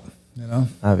fault, you know?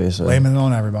 Obviously. Blaming it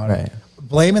on everybody. Right.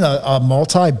 Blaming a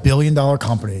multi-billion-dollar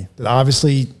company that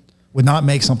obviously would not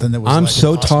make something that was. I'm like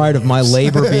so tired of my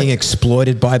labor being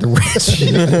exploited by the rich.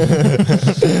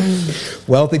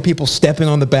 Wealthy people stepping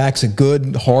on the backs of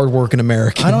good, hard-working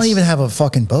Americans. I don't even have a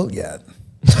fucking boat yet.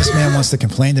 This man wants to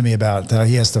complain to me about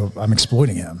I'm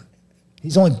exploiting him.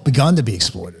 He's only begun to be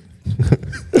exploited.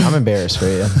 I'm embarrassed for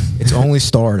you. It's only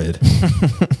started.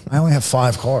 I only have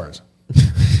 5 cars.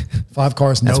 5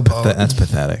 cars, no boat. That's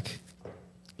pathetic.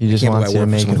 You just want to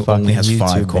make a fucking only has YouTube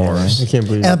 5 cars. I can't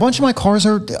believe And a bunch of my cars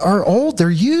are old. They're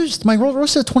used. My Rolls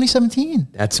Royce is 2017.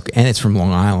 And it's from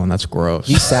Long Island. That's gross.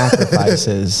 He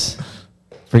sacrifices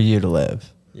for you to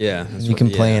live. Yeah. You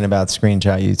complain about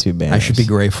screenshot YouTube banners. I should be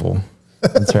grateful.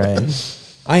 That's right.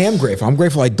 I am grateful. I'm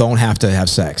grateful I don't have to have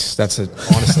sex. That's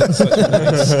honestly.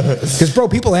 Because, bro,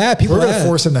 people We're going to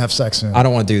force him to have sex soon. I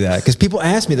don't want to do that. Because people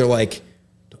ask me, they're like,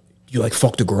 you like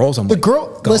fuck the girls? I'm like,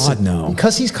 God, listen, no.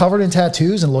 Because he's covered in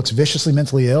tattoos and looks viciously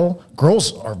mentally ill,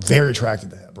 girls are very attracted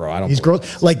to him. Bro, I don't. These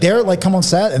girls, like, they're like, come on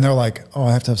set and they're like, oh,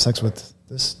 I have to have sex with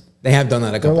this. They have done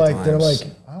that a couple times. They're like,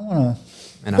 I want to.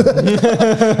 And I'm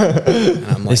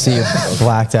like, They see your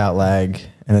blacked out leg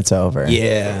and it's over.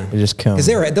 Yeah. You just come. Because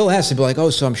they'll ask, they'll be like, oh,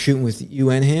 so I'm shooting with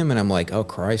you and him? And I'm like, oh,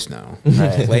 Christ, no.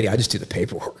 Right. Lady, I just do the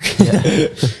paperwork. Yeah.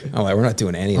 I'm like, we're not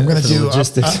doing any of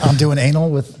that. I'm doing anal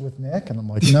with Nick. And I'm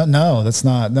like, no, that's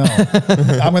not, no.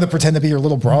 I'm going to pretend to be your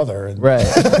little brother. And Right.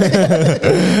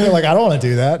 they're like, I don't want to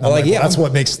do that. And I'm like, yeah, that's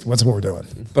what we're doing.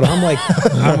 But I'm like,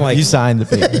 You signed the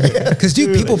paper. Because,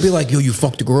 dude, people be like, yo, you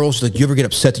fuck the girls. Like, you ever get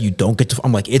upset that you don't get to?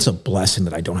 I'm like, it's a blessing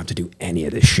that I don't have to do any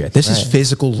of this shit. This is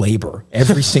physical labor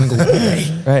every single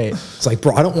day. Right. It's like,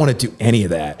 bro, I don't want to do any of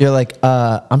that. You're like,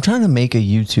 I'm trying to make a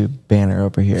YouTube banner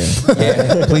over here.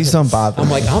 Please don't bother. I'm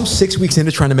like, I'm 6 weeks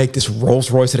into trying to make this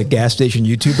Rolls Royce at a gas station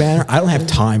YouTube banner. I don't have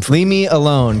time for. Leave me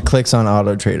alone. Clicks on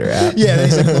Auto Trader app. Yeah,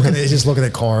 he's just looking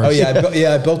at cars. Oh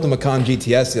yeah, I built the Macan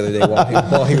GTS the other day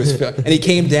while he was, and he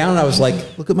came down and I was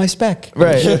like, look at my spec.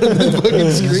 Right. I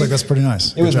was like, that's pretty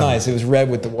nice. It was nice. It was red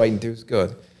with the white and it was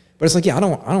good. But it's like, yeah, I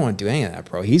don't want to do any of that,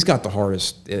 bro. He's got the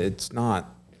hardest. It's not.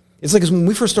 It's like, 'cause when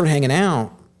we first started hanging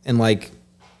out and like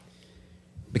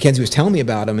Mackenzie was telling me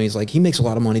about him, and he's like, he makes a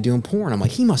lot of money doing porn. I'm like,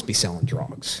 he must be selling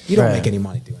drugs. You don't make any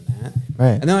money doing that.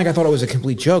 Right. And then like I thought it was a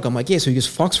complete joke. I'm like, yeah, so he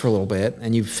just fucks for a little bit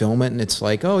and you film it and it's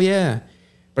like, oh yeah.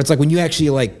 But it's like when you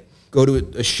actually like go to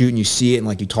a shoot and you see it and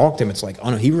like you talk to him, it's like, oh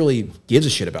no, he really gives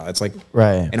a shit about it. It's like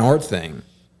an art thing.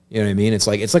 You know what I mean? It's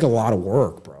like a lot of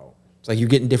work, bro. It's like you're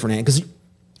getting different because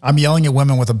I'm yelling at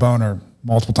women with a boner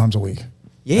multiple times a week.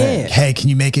 yeah. Hey, can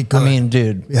you make it good? I mean,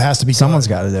 dude, it has to be. someone's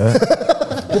good. got to do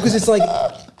it. Because it's like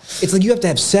you have to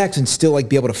have sex and still like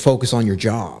be able to focus on your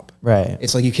job. Right.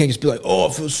 It's like you can't just be like, oh,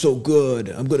 it feels so good,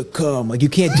 I'm gonna come. Like you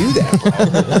can't do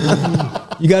that,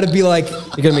 bro. You got to be like,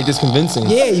 You gotta make this convincing.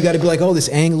 yeah, you got to be like, oh, this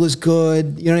angle is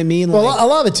good. You know what I mean? Well, Like, a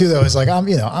lot of it too, though, is like I'm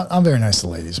very nice to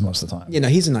ladies most of the time. you know,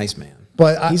 he's a nice man,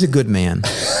 But he's a good man.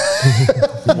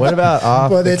 What about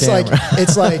off But the it's camera?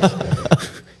 it's like,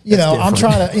 I'm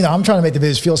trying to make the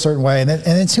videos feel a certain way, and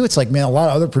then too, it's like, man, a lot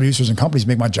of other producers and companies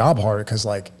make my job harder because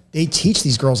like they teach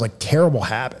these girls like terrible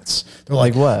habits. They're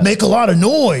like, what? Make a lot of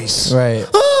noise, Right.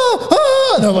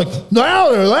 And they're like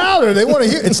louder, louder. They want to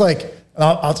hear. It's like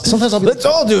sometimes I'll be Let's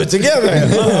all do it together.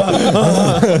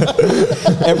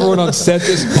 Everyone on set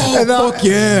is. fuck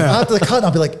yeah. After the cut, and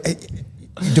I'll be like, hey,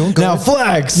 you doing good? Now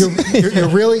flex. You're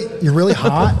really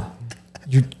hot.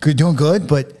 You're doing good,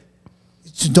 but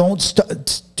don't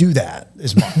do that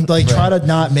as much. Like try to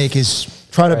not make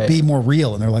try to be more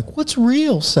real. And they're like, what's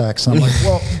real sex? And I'm like,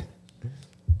 well,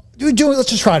 let's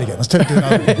just try it again. Let's try to do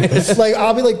another. It's like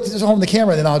I'll be like just holding the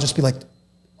camera, and then I'll just be like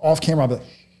off camera. I'll be like.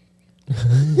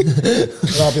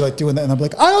 And I'll be like doing that, and I'll be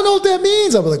like, I don't know what that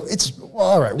means. I'll be like, it's well,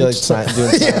 all right. You're like doing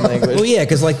sign language. Well, yeah,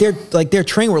 because like they're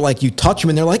trained where like you touch them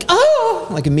and they're like, oh,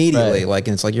 like immediately, Right. like,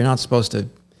 and it's like you're not supposed to.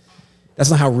 That's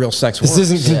not how real sex works.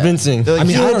 This isn't convincing. They're like, I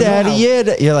mean, I yeah, don't know daddy, how-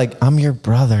 yeah. You're like, I'm your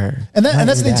brother. And that's not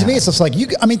the your thing to me. dad. It's just like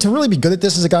to really be good at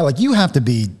this as a guy, like you have to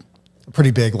be a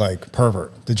pretty big like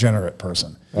pervert, degenerate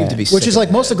person. You have to be Which sick is of like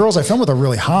that. most of the girls I film with are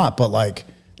really hot, but like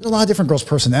there's a lot of different girls'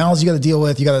 personalities you got to deal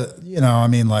with. You got to, I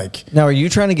mean, like Now, are you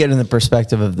trying to get in the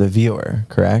perspective of the viewer,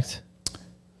 correct?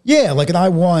 yeah, like, and I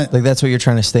want Like that's what you're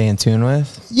trying to stay in tune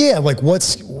with? yeah, like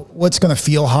what's gonna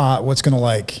feel hot, what's gonna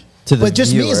like. To the but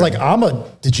just me is viewer. like I'm a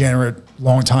degenerate,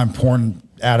 longtime porn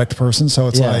addict person, so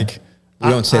it's Yeah. like We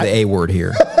don't say the A word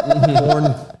here.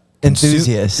 Porn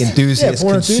Enthusiast. enthusiast, Yeah,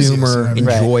 porn consumer, enthusiast.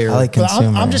 Right. enjoyer. I like But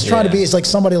consumer. I'm just trying to Yeah. be as like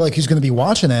somebody like who's going to be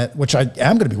watching it, which I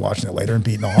am going to be watching it later and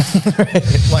beating off.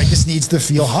 Like this needs to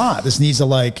feel hot. This needs to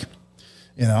like,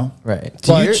 Right.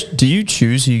 Do you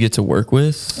choose who you get to work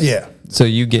with? yeah, So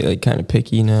you get like kind of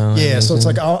picky now. yeah. So it's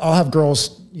like I'll have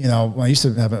girls. When I used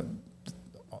to have it,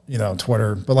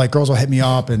 Twitter, but like girls will hit me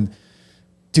up and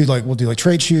we'll do like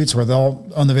trade shoots where they'll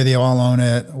own the video, I'll own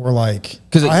it. Or like,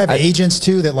 'Cause I have agents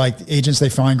too that like agents, they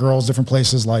find girls different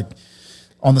places, like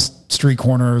on the street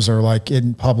corners or like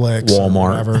in Publix, Walmart. or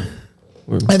whatever.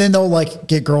 And then they'll like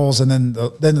get girls, and then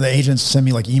the agents send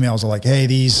me like emails of like, hey,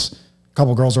 these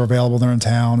couple girls are available, they're in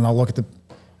town, and I'll look at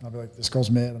I'll be like, this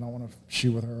girl's mid, I don't want to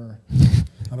shoot with her.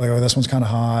 I'll be like, oh, this one's kind of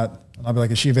hot. And I'll be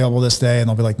like, is she available this day? And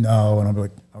they'll be like, no. And I'll be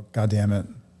like, oh, God damn it.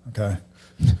 Okay.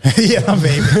 Yeah, I'm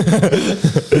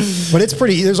vaping. But it's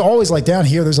pretty, there's always like down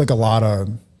here, there's like a lot of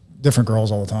different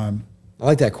girls all the time. I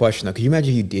like that question though. Could you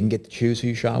imagine if you didn't get to choose who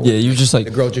you shot with? Yeah, you're just like,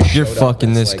 the girl just you're showed up fucking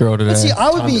and it's this like- girl today. See,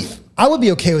 I would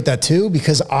be okay with that too,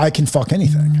 because I can fuck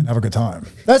anything and have a good time.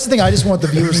 That's the thing I just want the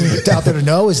viewers out there to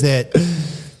know is that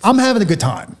I'm having a good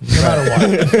time no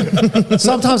matter what.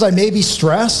 Sometimes I may be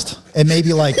stressed and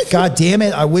maybe like, God damn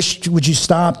it, would you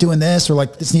stop doing this? Or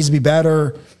like, this needs to be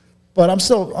better. But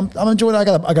I'm enjoying it.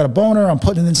 I got a boner. I'm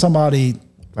putting it in somebody.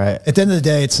 Right. At the end of the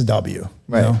day, it's a W.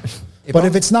 Right. But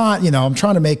if it's not, I'm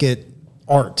trying to make it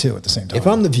art too at the same time. If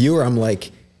I'm the viewer, I'm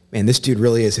like, man, this dude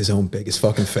really is his own biggest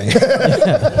fucking fan.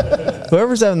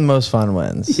 Whoever's having the most fun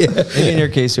wins. Yeah. Maybe in your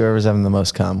case, whoever's having the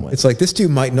most cum wins. It's like, this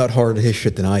dude might nut harder at his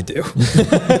shit than I do.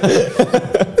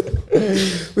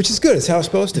 Which is good. It's how it's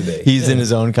supposed to be. He's in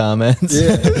his own comments.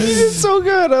 Yeah. It's so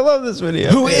good. I love this video.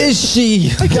 Who is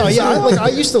she? I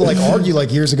used to like argue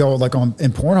like years ago, like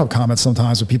in Pornhub comments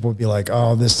sometimes where people would be like,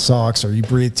 oh, this sucks, or you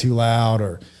breathe too loud,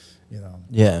 or,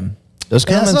 Yeah. Those And that's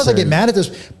comments not to are, get mad at this,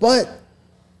 but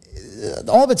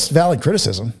all of it's valid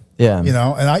criticism. Yeah.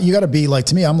 And you got to be like,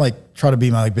 to me, I'm like, try to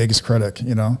be my like, biggest critic,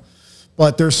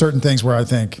 but there's certain things where I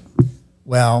think,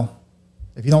 well,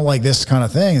 if you don't like this kind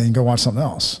of thing, then you can go watch something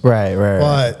else. Right.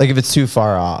 But- like if it's too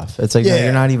far off, it's like, no,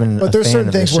 you're not even But a there's fan certain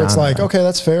of this things where it's genre. like, okay,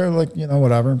 that's fair. Like,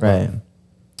 whatever. But Right.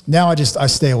 now I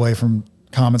stay away from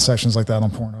comment sections like that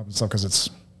on Pornhub and stuff, because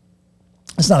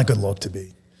it's not a good look to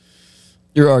be.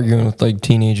 You're arguing with like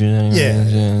teenagers anyway.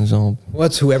 Yeah. It's all, Well,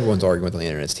 that's who everyone's arguing with on the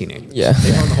internet is teenagers. Yeah.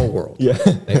 They run the whole world. Yeah.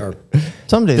 They are.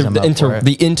 Some days I'm the, up for it.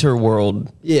 the interworld.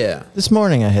 Yeah. This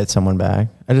morning I hit someone back.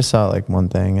 I just saw like one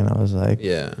thing and I was like,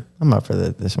 Yeah. I'm up for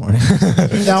that this morning.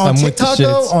 Now on I'm with the TikTok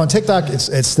though, shits. on TikTok,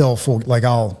 it's still full. Like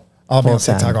I'll be on Full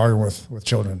TikTok time. arguing with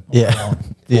children. Yeah. Full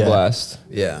Yeah. blast.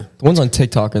 Yeah. The ones on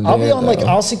TikTok are I'll be there, on like, though.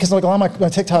 I'll see, cause like a lot of my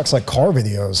TikToks like car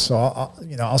videos. So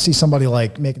I'll see somebody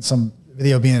like making some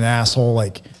video being an asshole,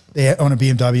 like they own a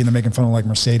BMW and they're making fun of like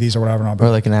Mercedes or whatever. And I'll be Or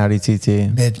like an Audi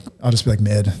TT. mid. I'll just be like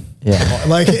mid. Yeah.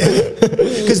 Like,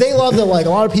 because they love to like, a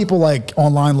lot of people like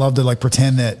online love to like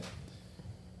pretend that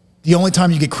the only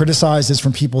time you get criticized is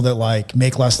from people that like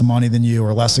make less money than you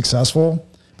or less successful.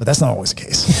 But that's not always the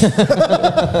case.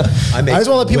 I I just want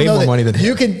to let people way know more that money than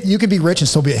you can be rich and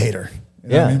still be a hater. You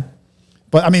know what I mean?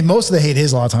 But I mean, most of the hate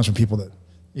is a lot of times from people that,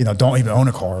 you know, don't even own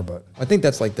a car. But I think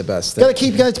that's like the best you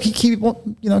thing. gotta keep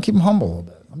you know, keep them humble a little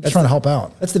bit. I'm just trying to help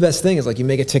out. That's the best thing is like you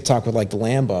make a TikTok with like the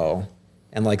Lambo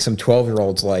and like some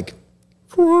 12-year-old's like,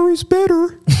 Ferrari's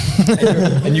better.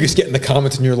 and you just get in the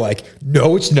comments and you're like,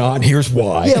 no, it's not. And here's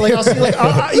why. Yeah, like I'll see like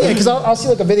because I'll see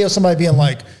like a video of somebody being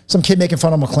like some kid making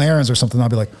fun of McLarens or something. I'll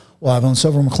be like, well, I've owned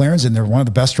several McLarens and they're one of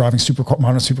the best driving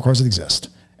modern supercars that exist.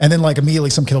 And then like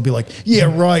immediately some kid will be like, yeah,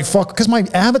 right, fuck, because my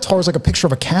avatar is like a picture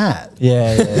of a cat.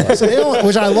 Yeah. So they don't,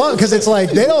 which I love because it's like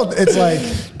it's like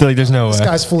They're like, there's no way. this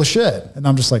guy's full of shit, and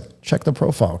I'm just like, check the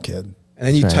profile, kid. And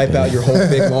then you Right, type dude. out your whole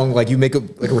big long, like you make a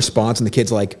response and the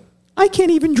kid's like, I can't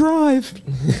even drive.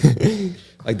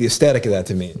 Like the aesthetic of that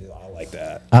to me, I like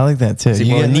that. I like that too. See,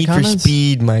 You well, get in the Need for comments?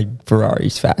 Speed, my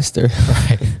Ferrari's faster.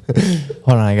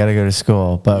 Hold on, I gotta go to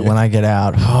school. But when I get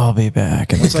out, I'll be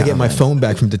back. Once I get my phone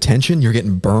back from detention, you're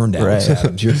getting burned out. Right.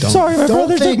 Adams. You're done. Sorry, my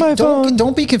brother took my phone.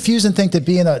 Don't be confused and think that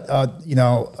being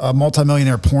a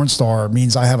multimillionaire porn star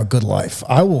means I have a good life.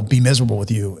 I will be miserable with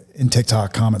you in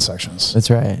TikTok comment sections. That's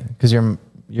right, because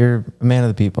you're a man of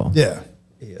the people. Yeah,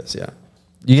 He is, yeah.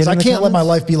 You get I in the can't let my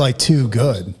comments? life be like too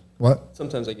good. What?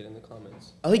 Sometimes I get in the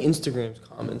comments. I like Instagram's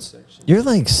comments section. You're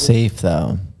like safe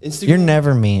though. Instagram- You're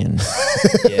never mean.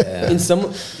 Yeah. In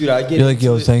some, dude, I get You're like, into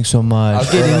yo, it. thanks so much.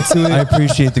 I'll get into it. I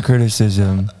appreciate the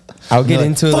criticism. I'll get You're like,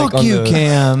 into it. Fuck like, on you, the-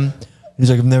 Cam. He's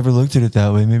like, I've never looked at it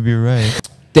that way. Maybe you're right.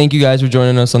 Thank you guys for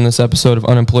joining us on this episode of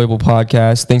Unemployable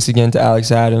Podcast. Thanks again to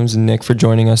Alex Adams and Nick for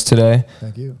joining us today.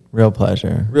 Thank you. Real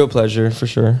pleasure. Real pleasure, for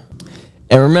sure.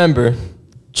 And remember,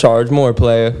 charge more,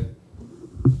 player.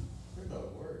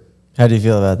 How do you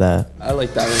feel about that? I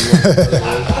like that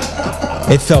one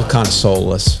more. It felt kind of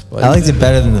soulless. But I liked it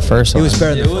better than the first one. it was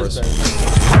better than It the was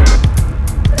first. better.